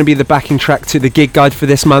it's going to be the backing track to the gig guide for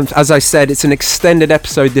this month. As I said, it's an extended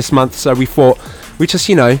episode this month, so we thought we'd just,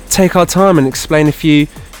 take our time and tell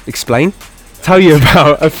you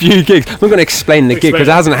about a few gigs. I'm not going to explain the gig because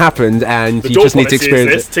it hasn't happened and you just need to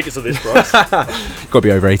experience it. Tickets are this price. Got to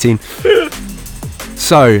be over 18.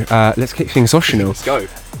 So, let's kick things off, Chanel. Let's go.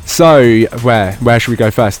 So, where should we go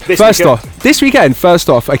first? This weekend,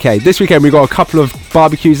 we've got a couple of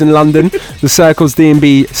barbecues in London. The Circles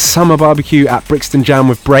D&B Summer Barbecue at Brixton Jam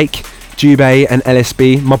with Break, Jubei and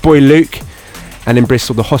LSB. My boy Luke. And in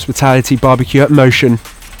Bristol, the Hospitality Barbecue at Motion.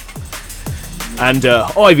 And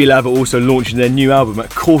Ivy Lab are also launching their new album at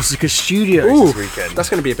Corsica Studios this weekend. That's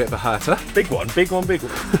going to be a bit of a hurter. Big one.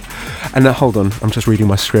 And hold on, I'm just reading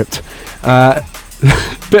my script.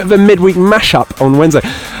 Bit of a midweek mashup on Wednesday.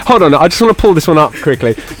 Hold on, I just want to pull this one up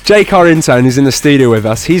quickly. Jake, our intern, is in the studio with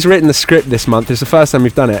us. He's written the script this month. It's the first time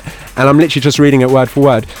we've done it. And I'm literally just reading it word for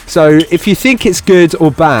word. So if you think it's good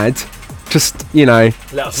or bad, just,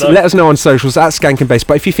 let us know on socials at Skankandbass.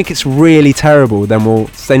 But if you think it's really terrible, then we'll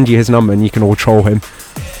send you his number and you can all troll him.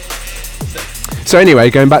 So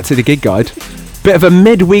anyway, going back to the gig guide. Bit of a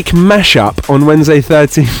midweek mashup on Wednesday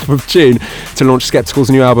 13th of June to launch Skeptical's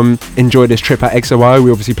new album, Enjoy This Trip at XOYO. We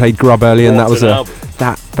obviously played Grub earlier and that was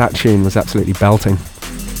that tune was absolutely belting.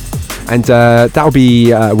 And that'll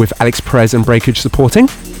be with Alex Perez and Breakage supporting.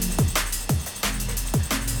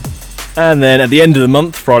 And then at the end of the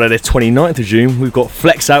month, Friday the 29th of June, we've got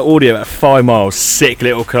Flex Out Audio at 5 Miles. Sick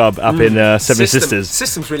little club up in Seven Sisters.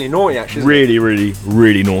 System's really naughty, actually.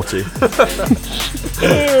 Really naughty.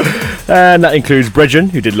 And that includes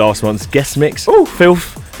Bredgen, who did last month's guest mix.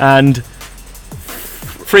 Filth and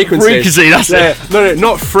Frequency, that's it. No,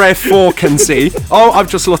 not frequency. I've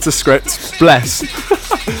just lost a script. Bless.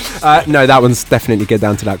 No, that one's definitely get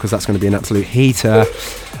down to that because that's going to be an absolute heater.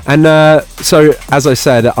 And so, as I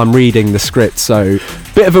said, I'm reading the script, so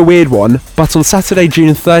bit of a weird one. But on Saturday,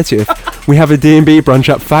 June 30th, we have a D&B brunch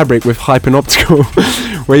at Fabric with Hype and Optical,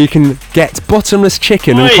 where you can get bottomless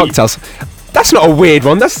chicken and cocktails. That's not a weird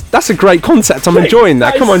one. That's a great concept. I'm enjoying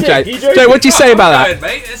that. Come on, Jay. Jay, what do you say about that?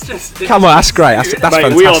 Mate. It's just Come on, that's great. That's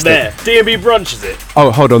fantastic. We are there. D&B brunch, is it?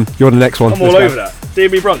 Oh, hold on. You're the next one. I'm all over that.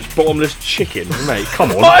 D&B brunch, bottomless chicken, mate.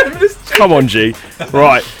 Come on. Come on, G.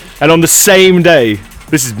 Right. And on the same day,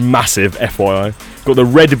 this is massive, FYI. Got the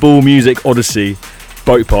Red Bull Music Odyssey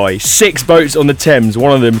boat party. 6 boats on the Thames.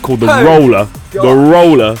 One of them called the Roller. God. The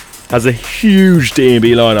Roller has a huge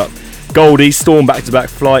D&B lineup. Goldie, Storm back-to-back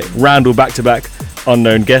flight, Randall back-to-back,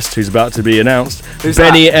 unknown guest who's about to be announced. Who's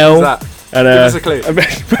Benny that? L. Who's that? And, give us a clue.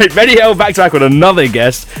 Benny L back-to-back with another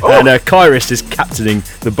guest, and Kairos is captaining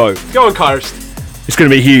the boat. Go on, Kairos. It's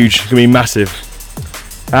going to be huge. It's going to be massive.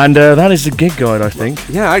 And that is the gig guide, I think.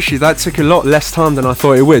 Yeah, actually, that took a lot less time than I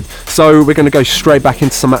thought it would. So we're going to go straight back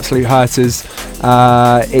into some absolute hurters.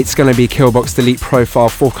 It's going to be Killbox Delete Profile,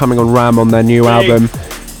 forthcoming on Ram on their new album.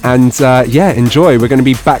 And enjoy. We're going to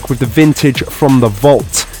be back with the vintage from the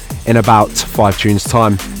vault in about 5 tunes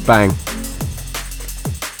time. Bang.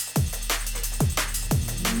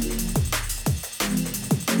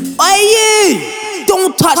 Aye,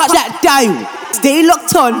 don't touch that dial. Stay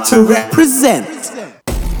locked on to Reprezent.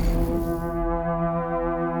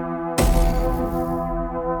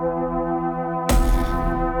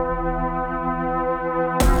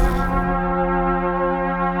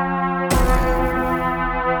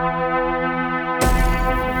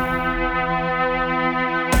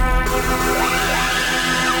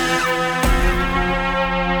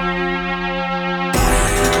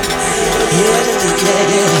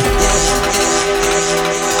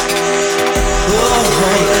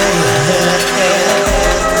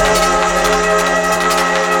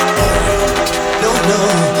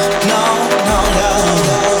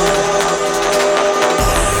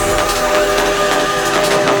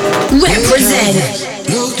 Reprezent.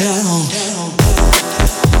 Look down.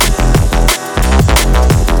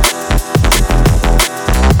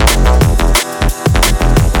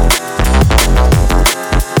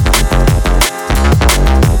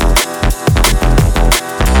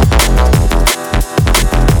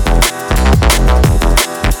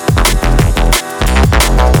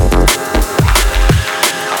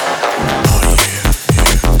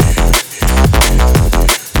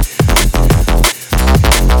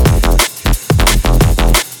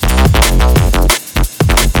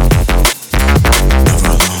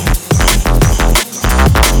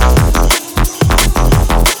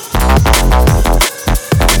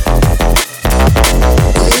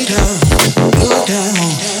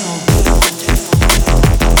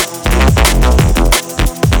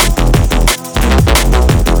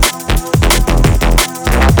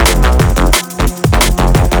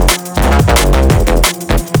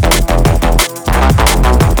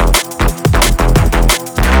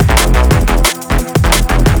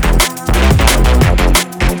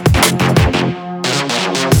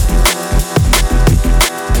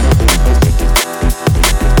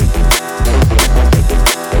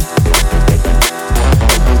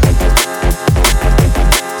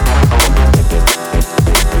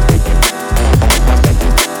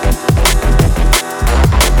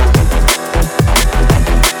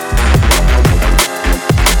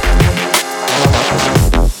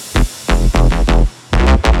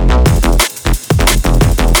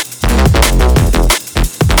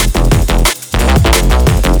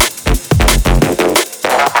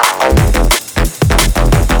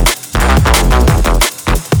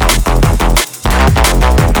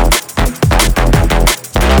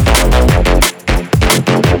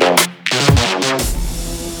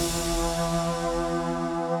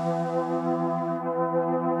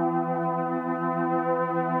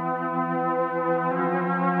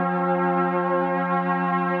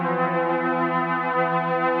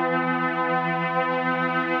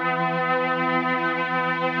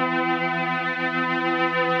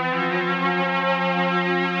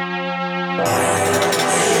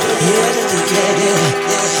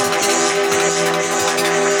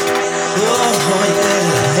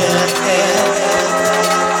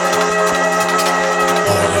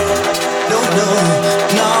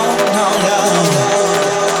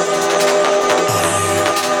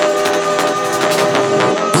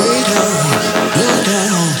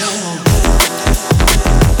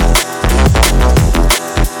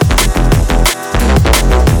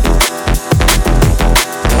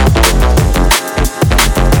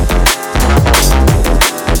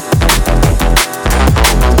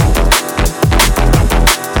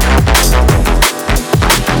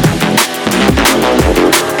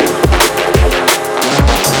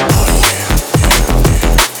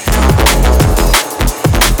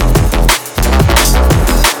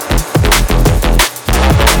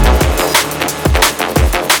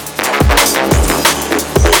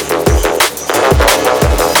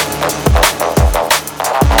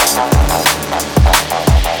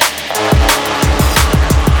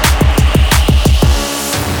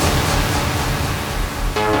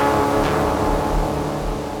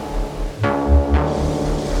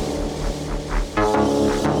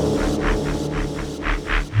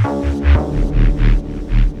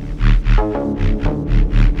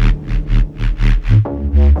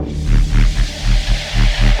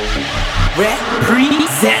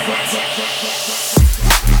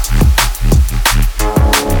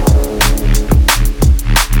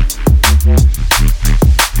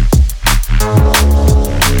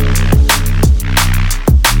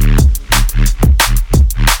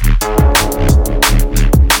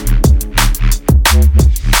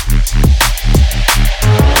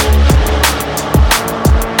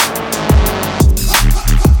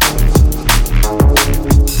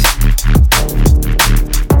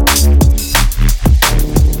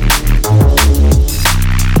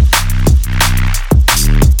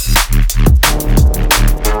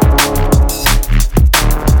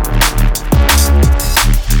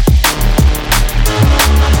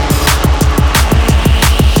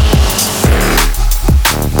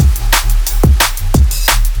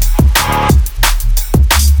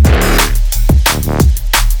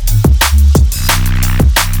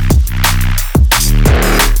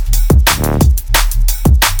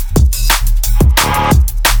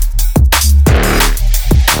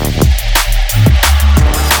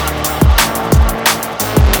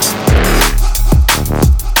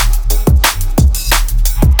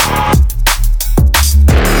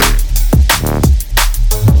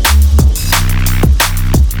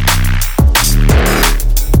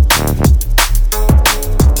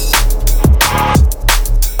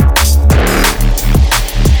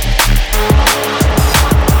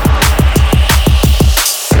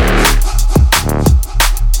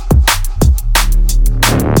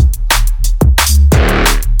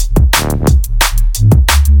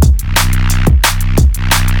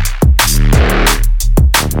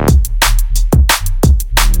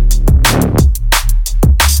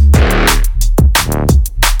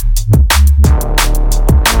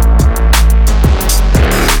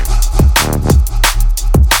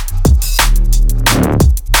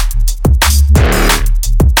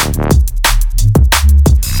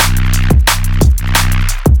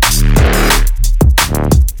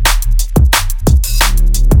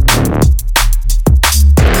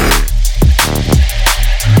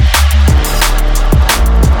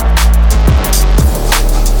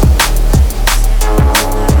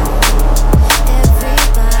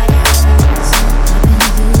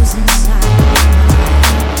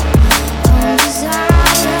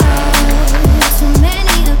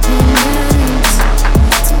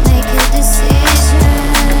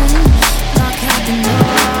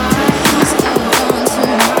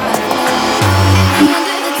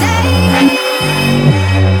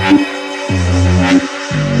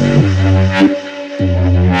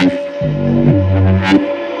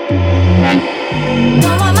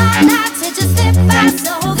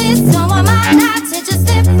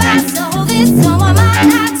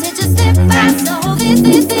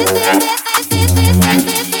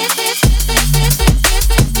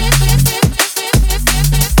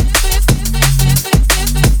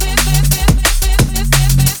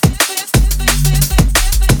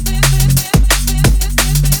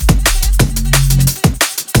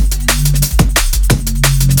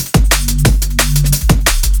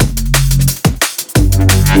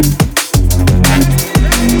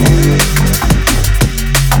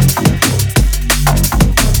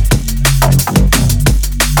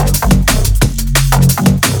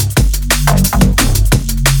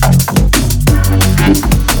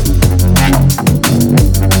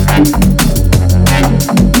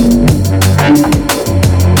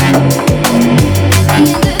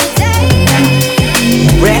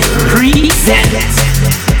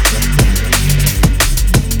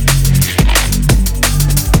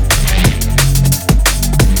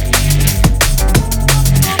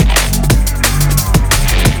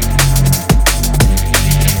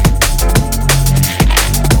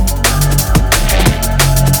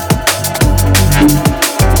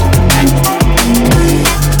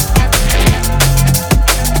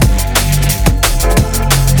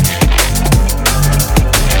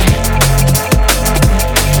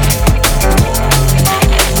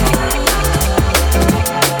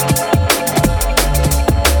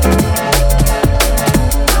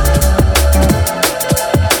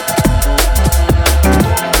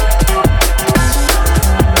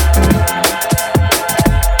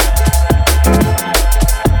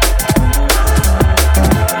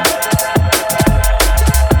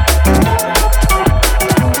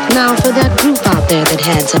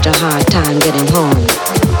 getting home.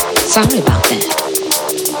 Sorry about that.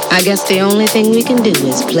 I guess the only thing we can do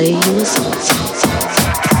is play you a song.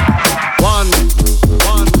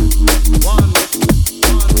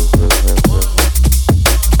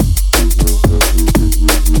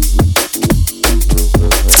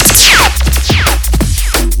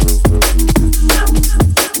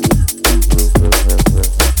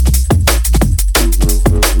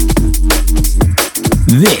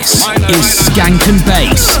 This is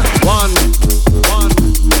Skankandbass.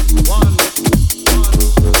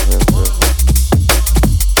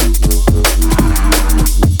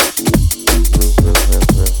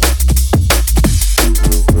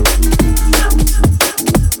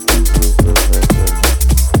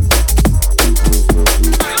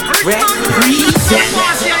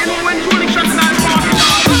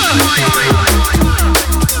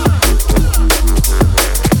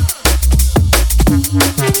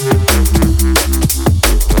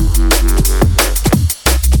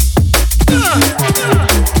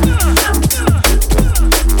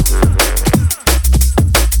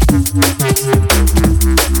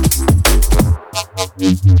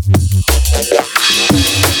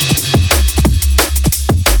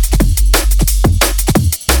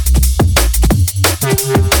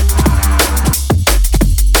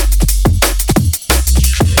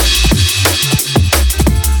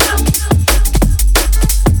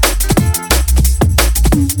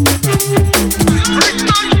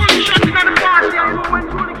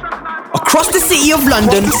 Across the city of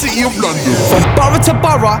London, from borough to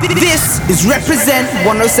borough, this is Reprezent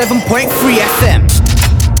 107.3 FM.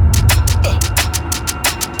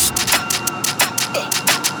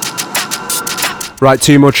 Right,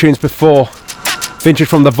 2 more tunes before. Vintage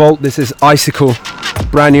from the Vault, this is Icicle.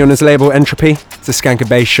 Brand new on his label Entropy. It's a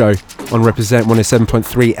Skankandbass show on Reprezent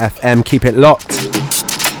 107.3 FM. Keep it locked.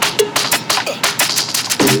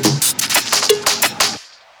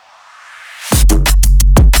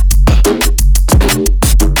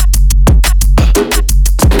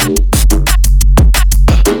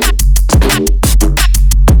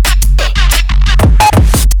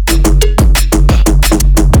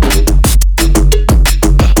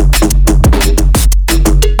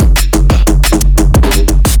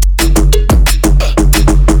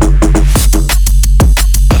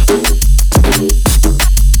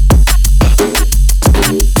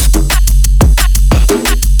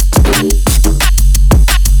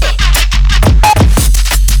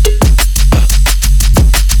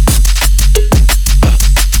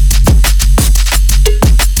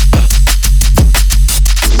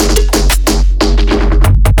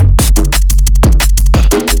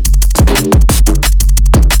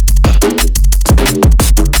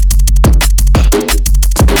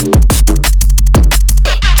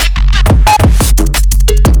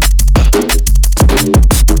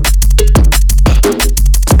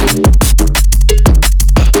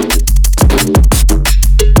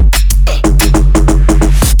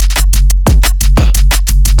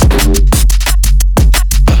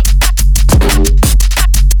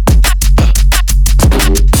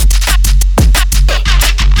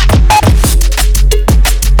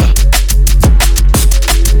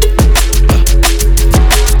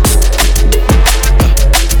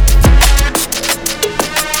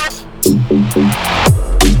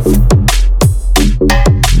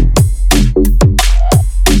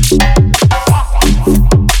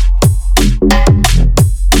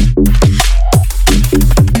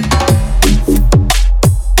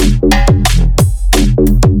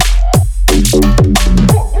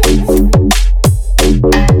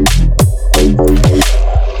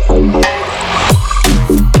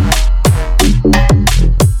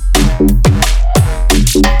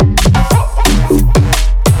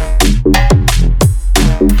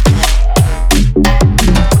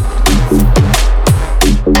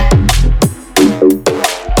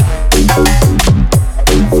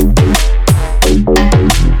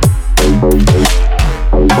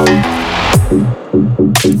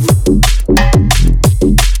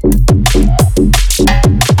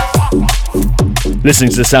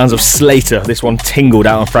 Listening to the sounds of Slater, this one tingled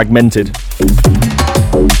out and fragmented.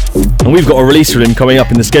 And we've got a release from him coming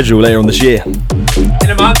up in the schedule later on this year. In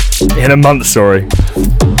a month? In a month, sorry.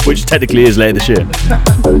 Which technically is later this year.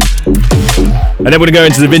 And then we're going to go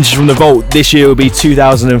into the vintage from the vault. This year will be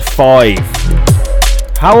 2005.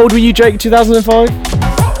 How old were you, Jake, 2005?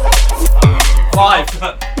 5.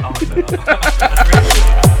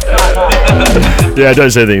 Yeah,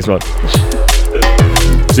 don't say anything, it's fine.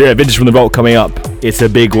 So yeah, vintage from the vault coming up. It's a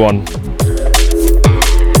big one.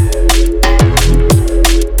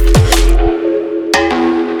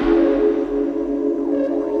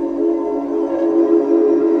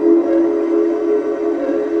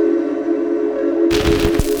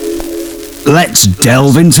 Let's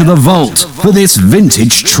delve into the vault for this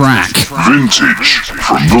vintage track. Vintage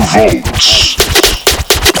from the vaults.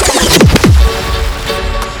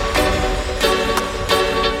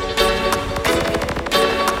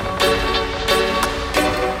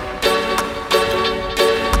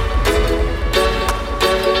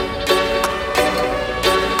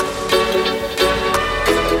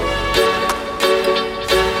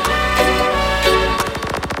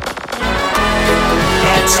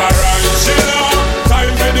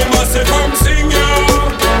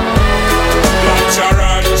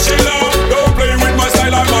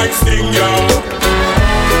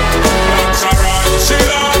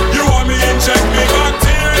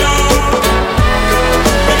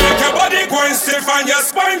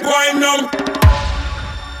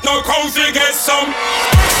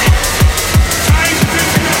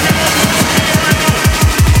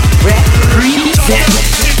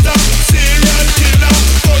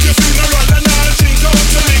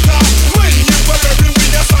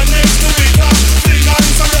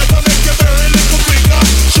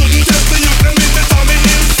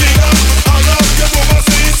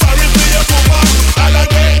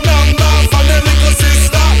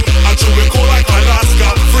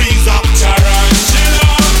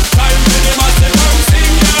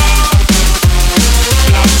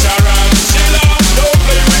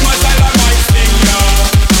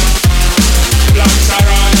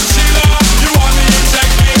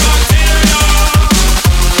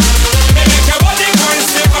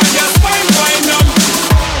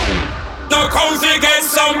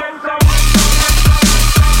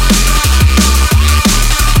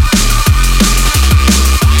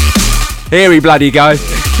 Here we bloody go.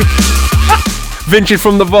 Vintage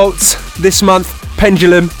from the vaults this month.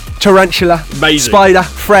 Pendulum, Tarantula, Amazing. Spider,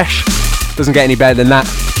 Fresh. Doesn't get any better than that.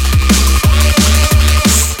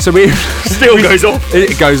 So we still goes off.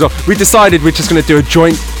 It goes off. We decided we're just going to do a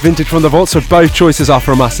joint Vintage from the vault, so both choices are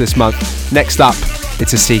from us this month. Next up,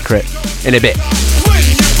 it's a secret. In a bit.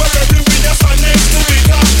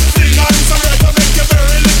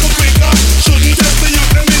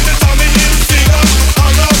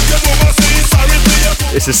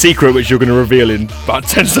 It's a secret which you're going to reveal in about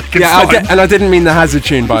 10 seconds. Yeah, I didn't mean the hazard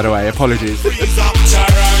tune, by the way. Apologies.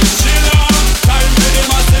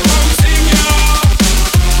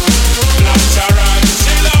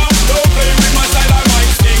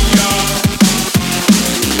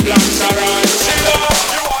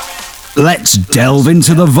 Let's delve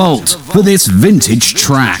into the vault for this vintage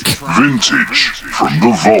track. Vintage from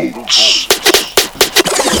the vaults.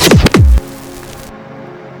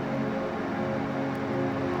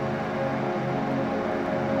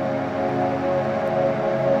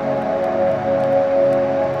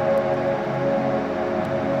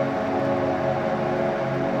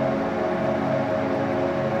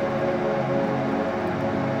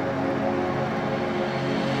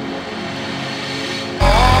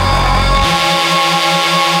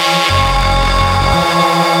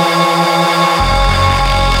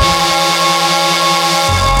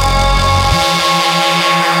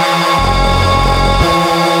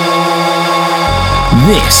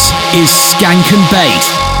 This is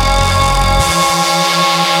Skankandbass.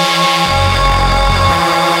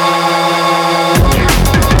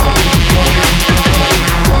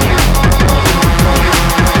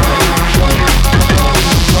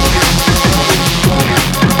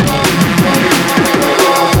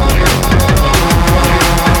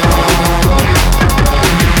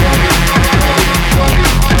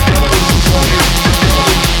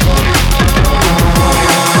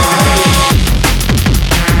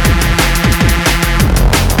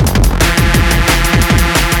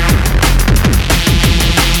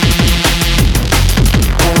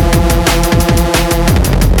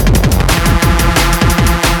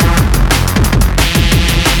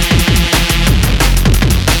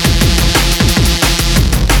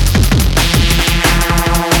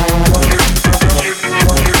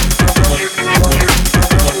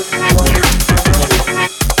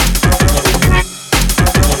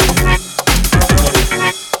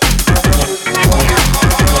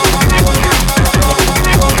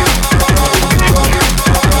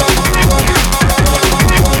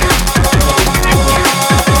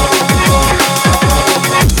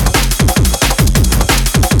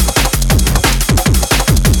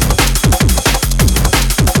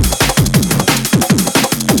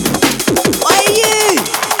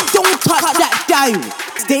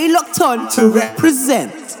 Stay locked on to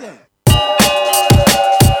Reprezent.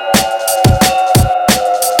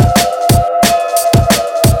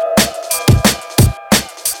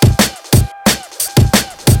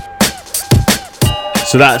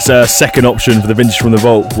 So that's second option for the Vintage from the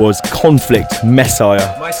Vault was Conflict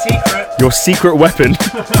Messiah. My secret. Your secret weapon,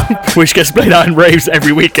 which gets played out in raves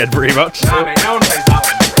every weekend pretty much. Nah, mate, no one plays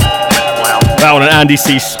that one. That one, an Andy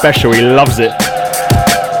C special, he loves it.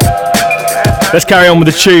 Let's carry on with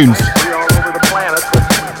the tunes.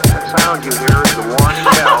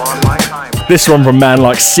 This one from man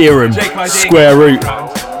like Serum, Square Root.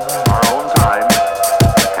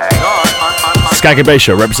 Skankandbass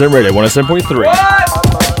Show, Reprezent Radio 107.3.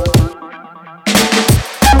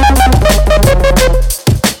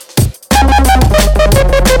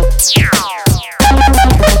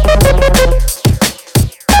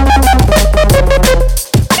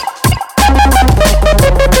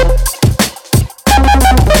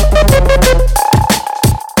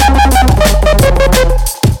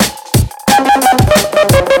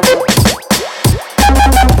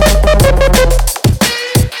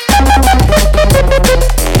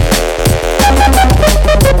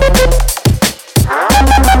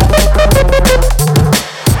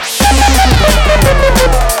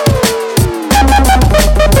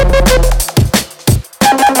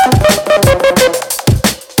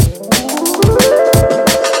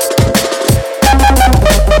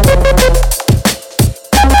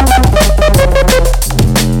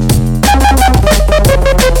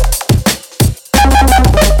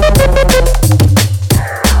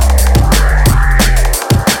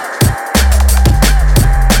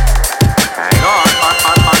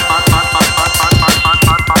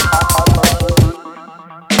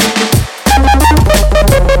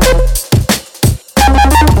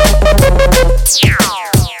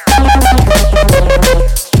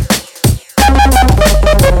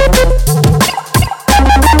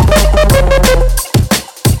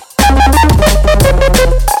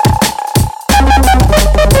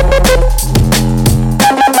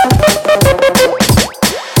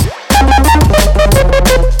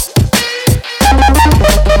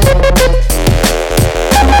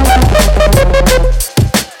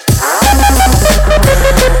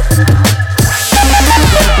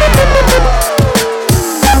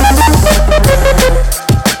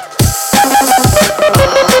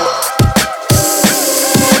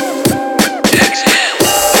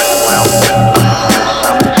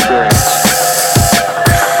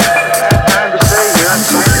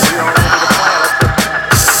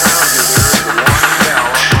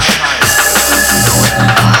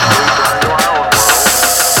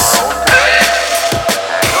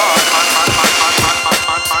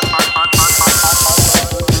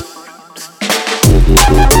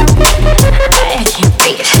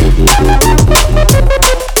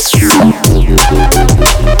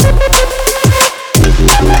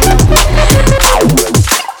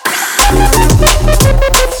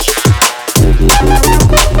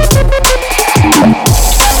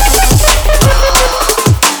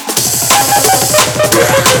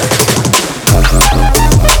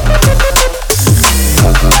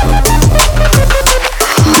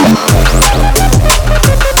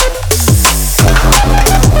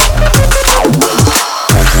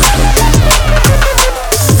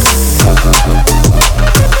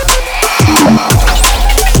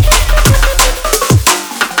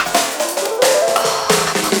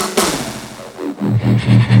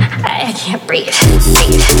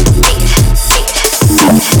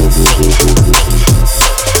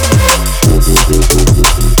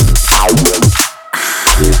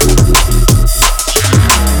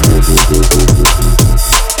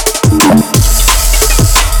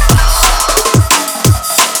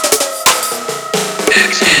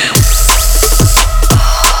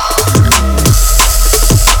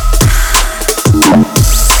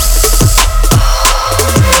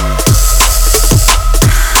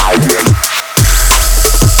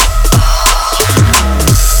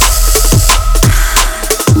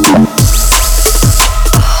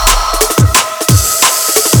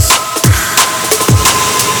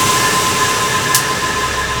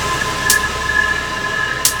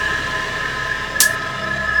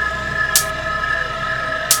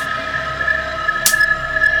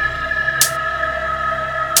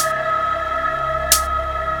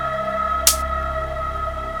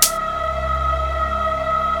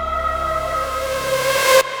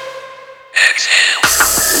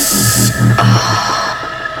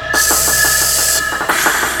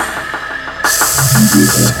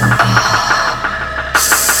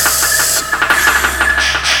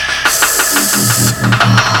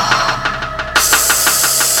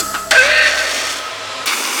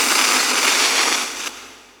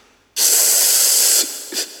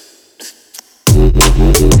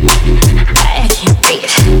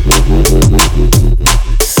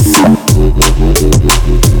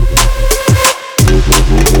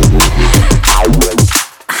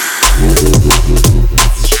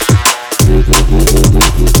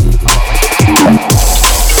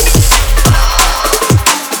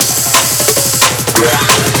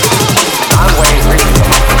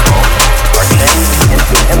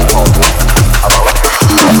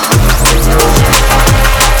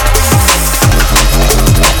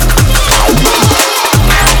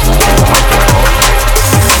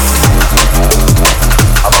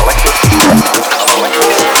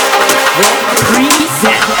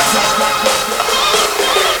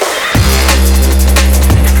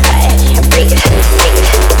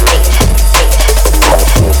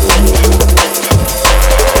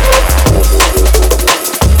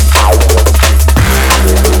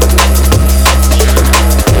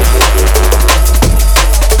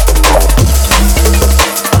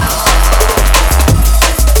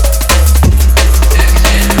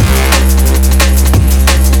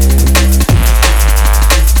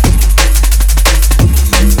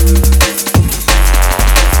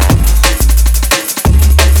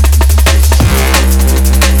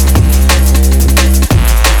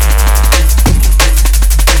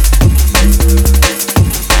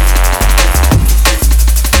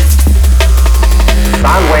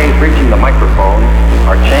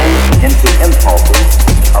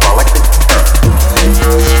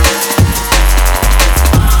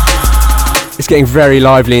 getting very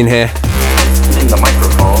lively in here.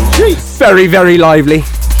 Very, very lively.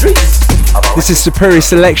 This is Superior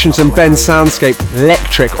Selections and Ben Soundscape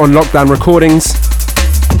Electric on Lockdown Recordings.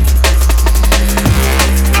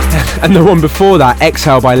 And the one before that,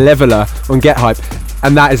 Exhale by Leveler on Get Hype.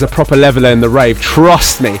 And that is a proper leveler in the rave.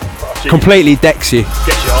 Trust me. Completely decks you. Gets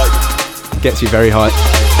you hype. Gets you very hype.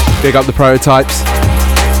 Big up the prototypes.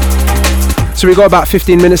 So we've got about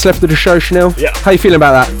 15 minutes left of the show, Chanel. Yeah. How you feeling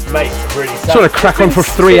about that? Mate, really sad. Just want to crack on for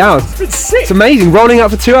 3 hours. It's been sick. It's amazing. Rolling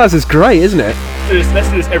out for 2 hours is great, isn't it? Let's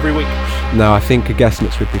do this every week. No, I think a guest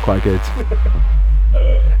mix would be quite good.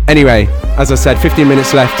 Anyway, as I said, 15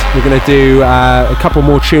 minutes left. We're going to do a couple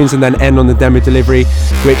more tunes and then end on the demo delivery,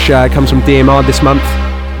 which comes from DMR this month.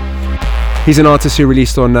 He's an artist who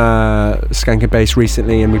released on Skankandbass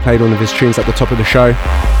recently, and we played one of his tunes at the top of the show.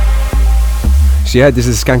 So yeah, this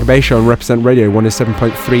is Skankandbass Show on Reprezent Radio,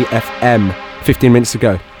 107.3 FM. 15 minutes to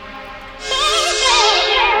go.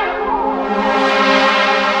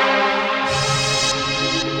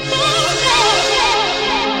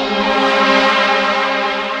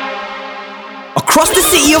 Across the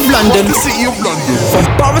city of London,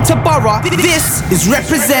 from borough to borough, this is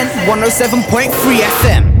Reprezent 107.3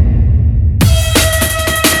 FM.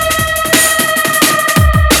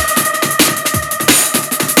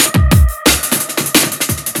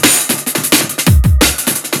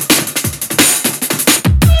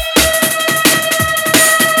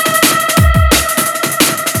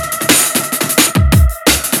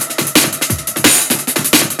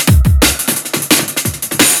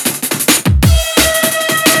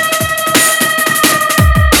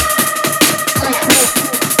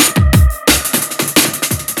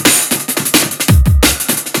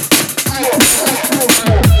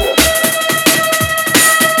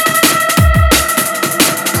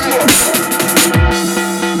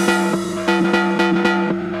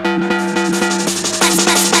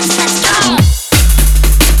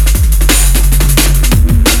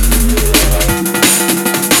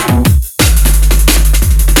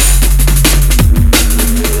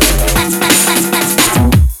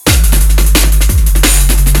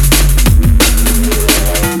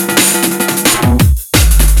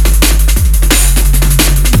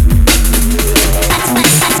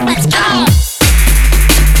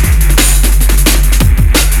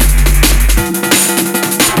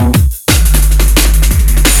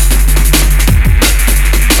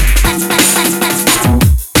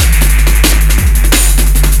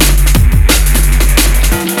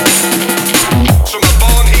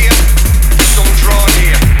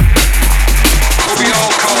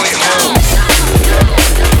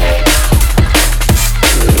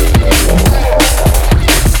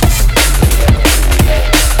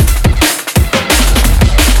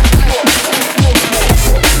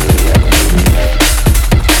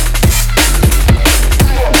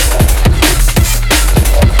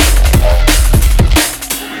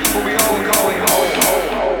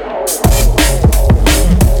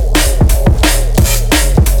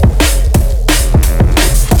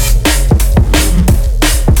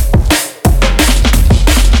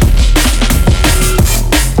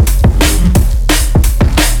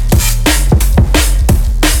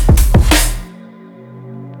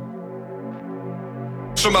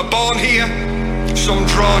 Some are born here, some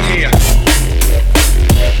drawn here.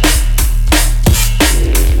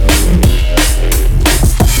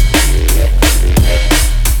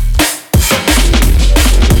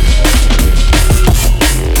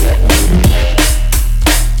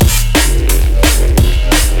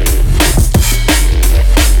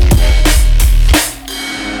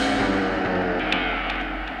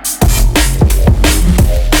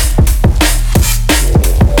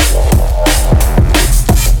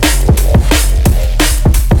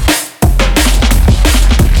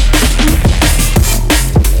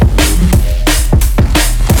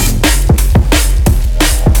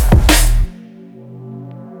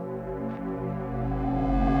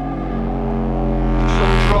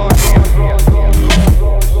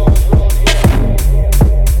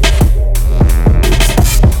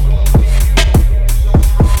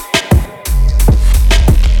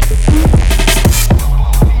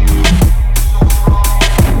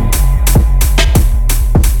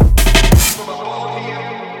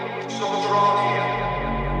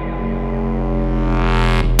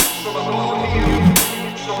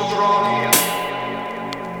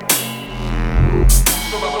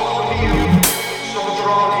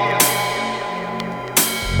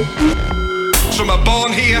 Some are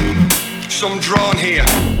born here, some drawn here.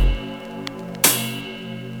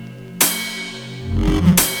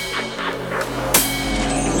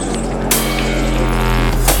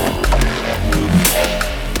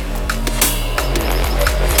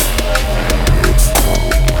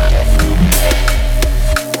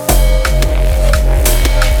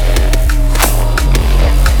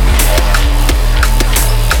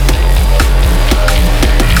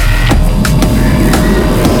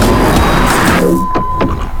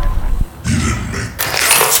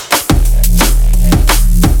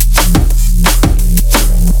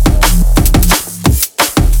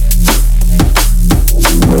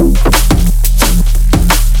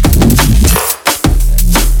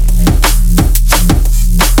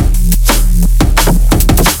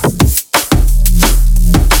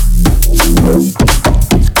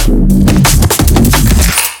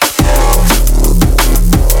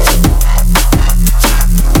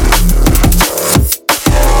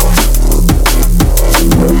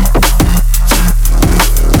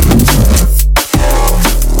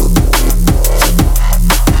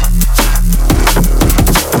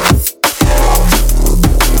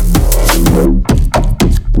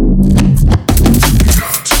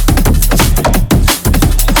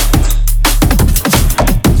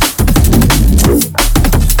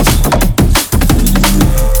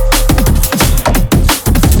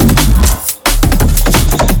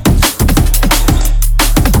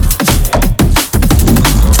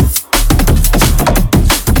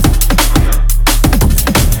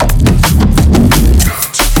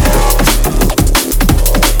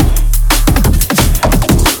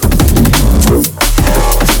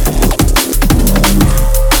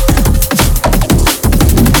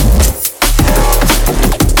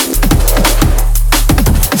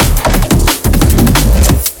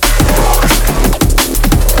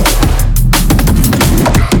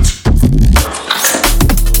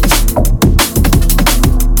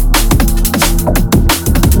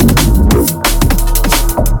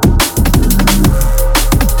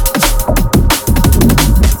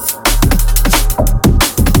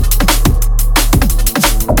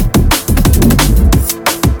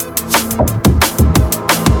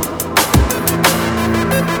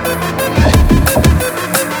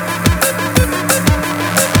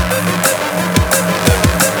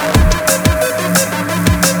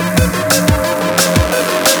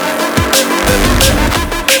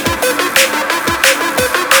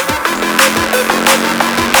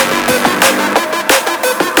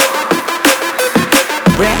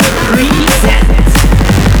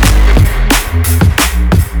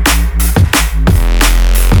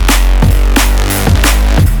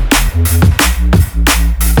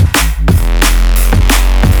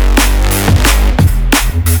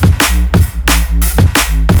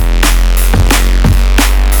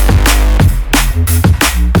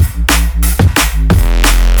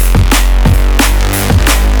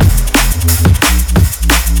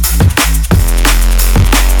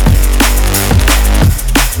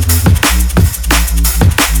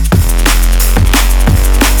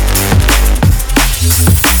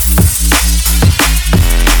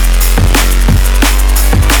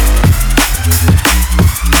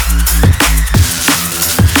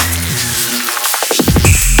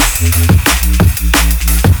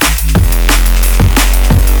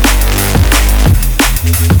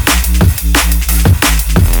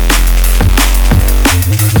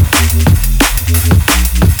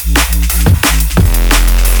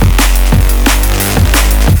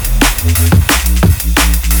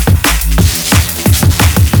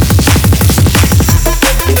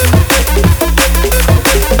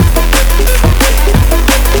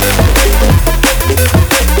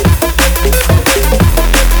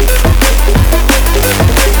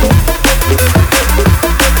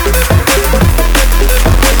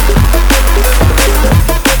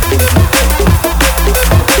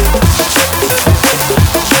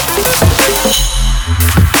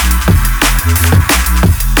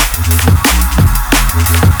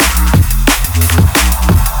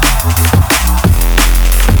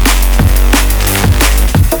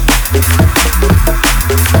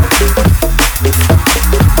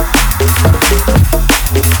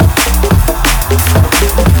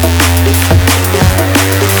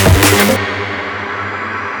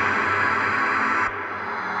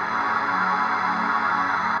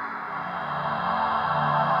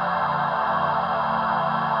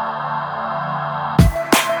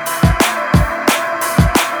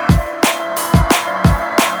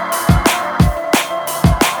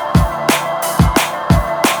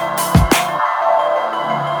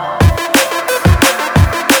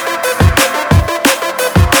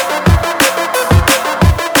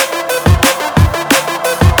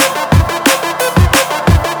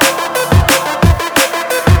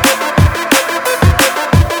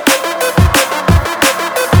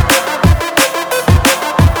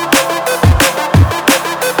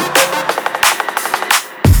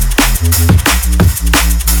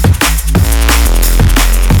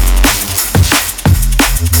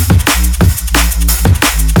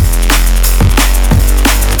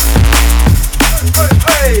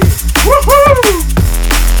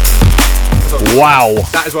 Wow.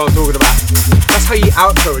 That is what I'm talking about. That's how you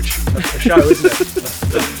outro a show, isn't it?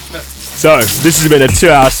 So, this has been a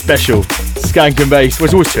 2-hour special. Skank and Bass. Well,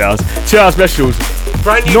 it's always 2 hours. 2-hour specials.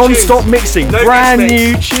 Brand new Non-stop tunes. mixing. No brand mix.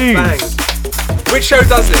 new tunes. Bang. Which show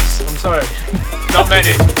does this? I'm sorry. Not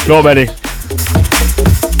many. Not many.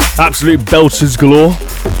 Absolute belters galore.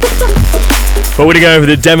 But we're going to go over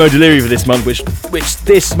the demo delivery for this month, which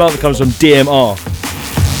this month comes from DMR.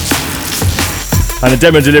 And the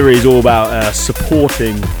demo delivery is all about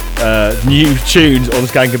supporting new tunes on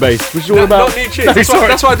Skankandbass, which is all about... Not new tunes.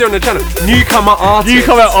 That's what I do on the channel. Newcomer artists.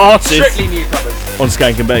 Newcomer artists. Strictly newcomers. On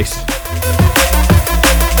Skankandbass.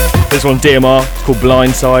 This one, DMR, it's called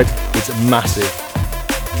Blindside. It's massive.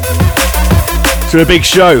 So a big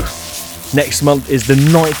show. Next month is the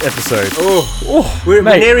 9th episode. Oh, we're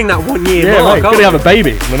nearing that 1 year mark. Mate, gonna have a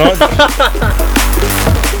baby on the 9th.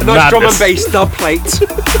 A nice drum and bass dub plate.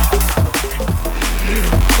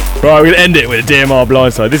 Right, we're going to end it with a DMR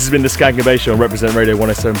Blindside. This has been the Skankandbass Show on Reprezent Radio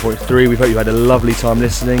 107.3. We hope you had a lovely time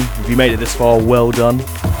listening. If you made it this far, well done.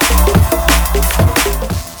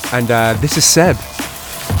 And this is Seb.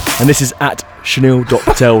 And this is at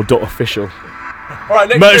chanel.patel.official. Alright,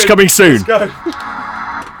 next merch coming soon. Let's go.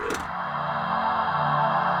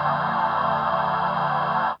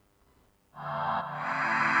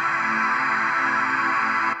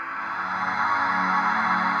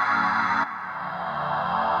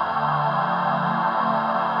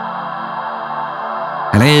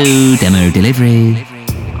 Hello, demo delivery.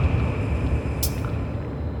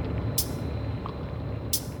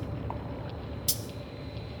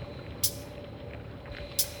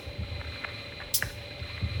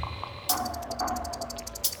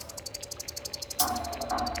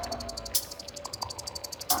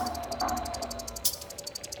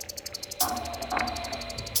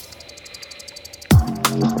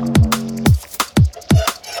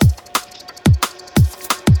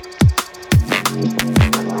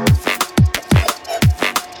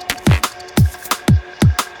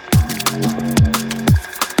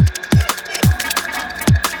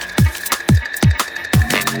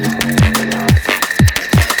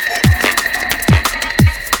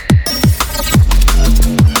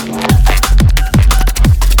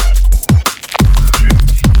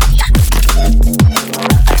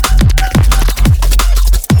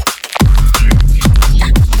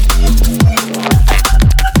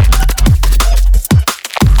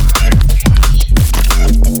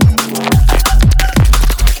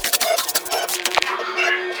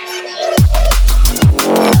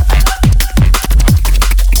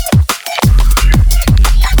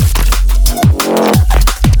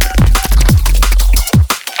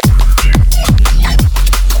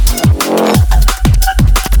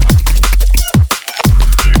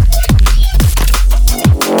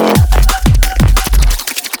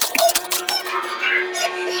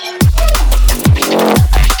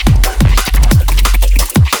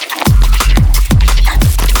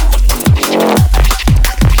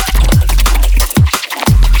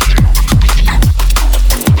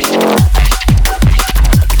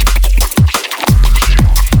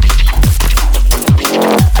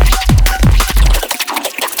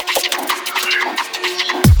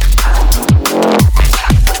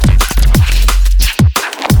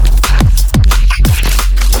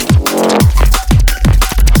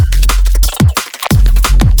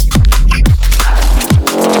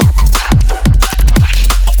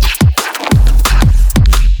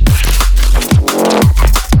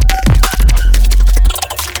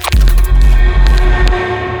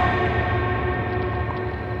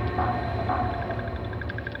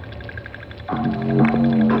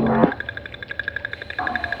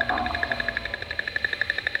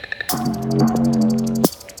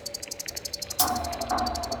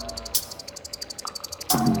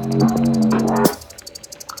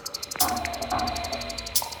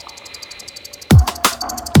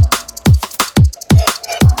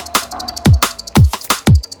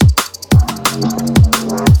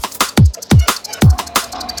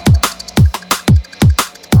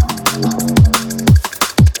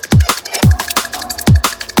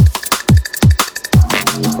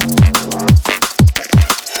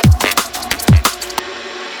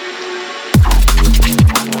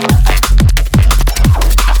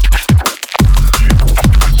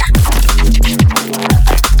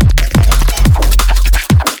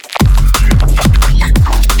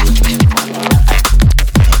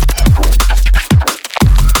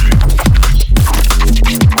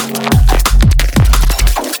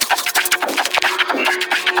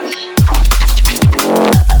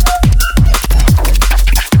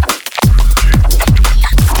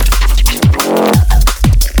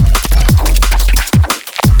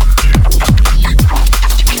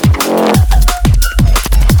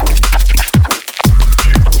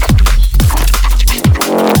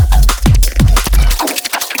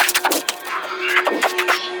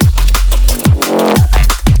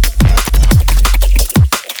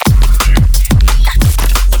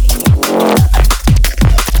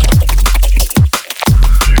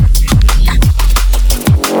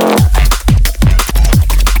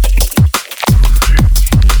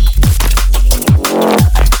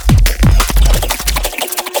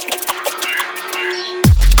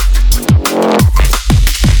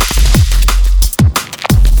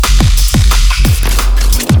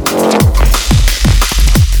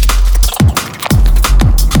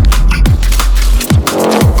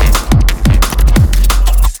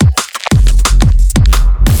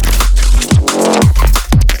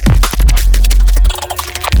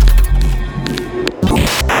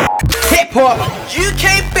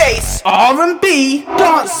 R&B,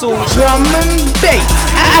 dancehall, drum and bass,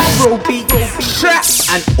 Afrobeat, trap,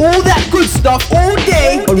 and all that good stuff all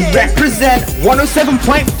day on Reprezent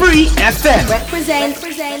 107.3 FM.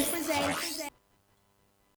 Represent.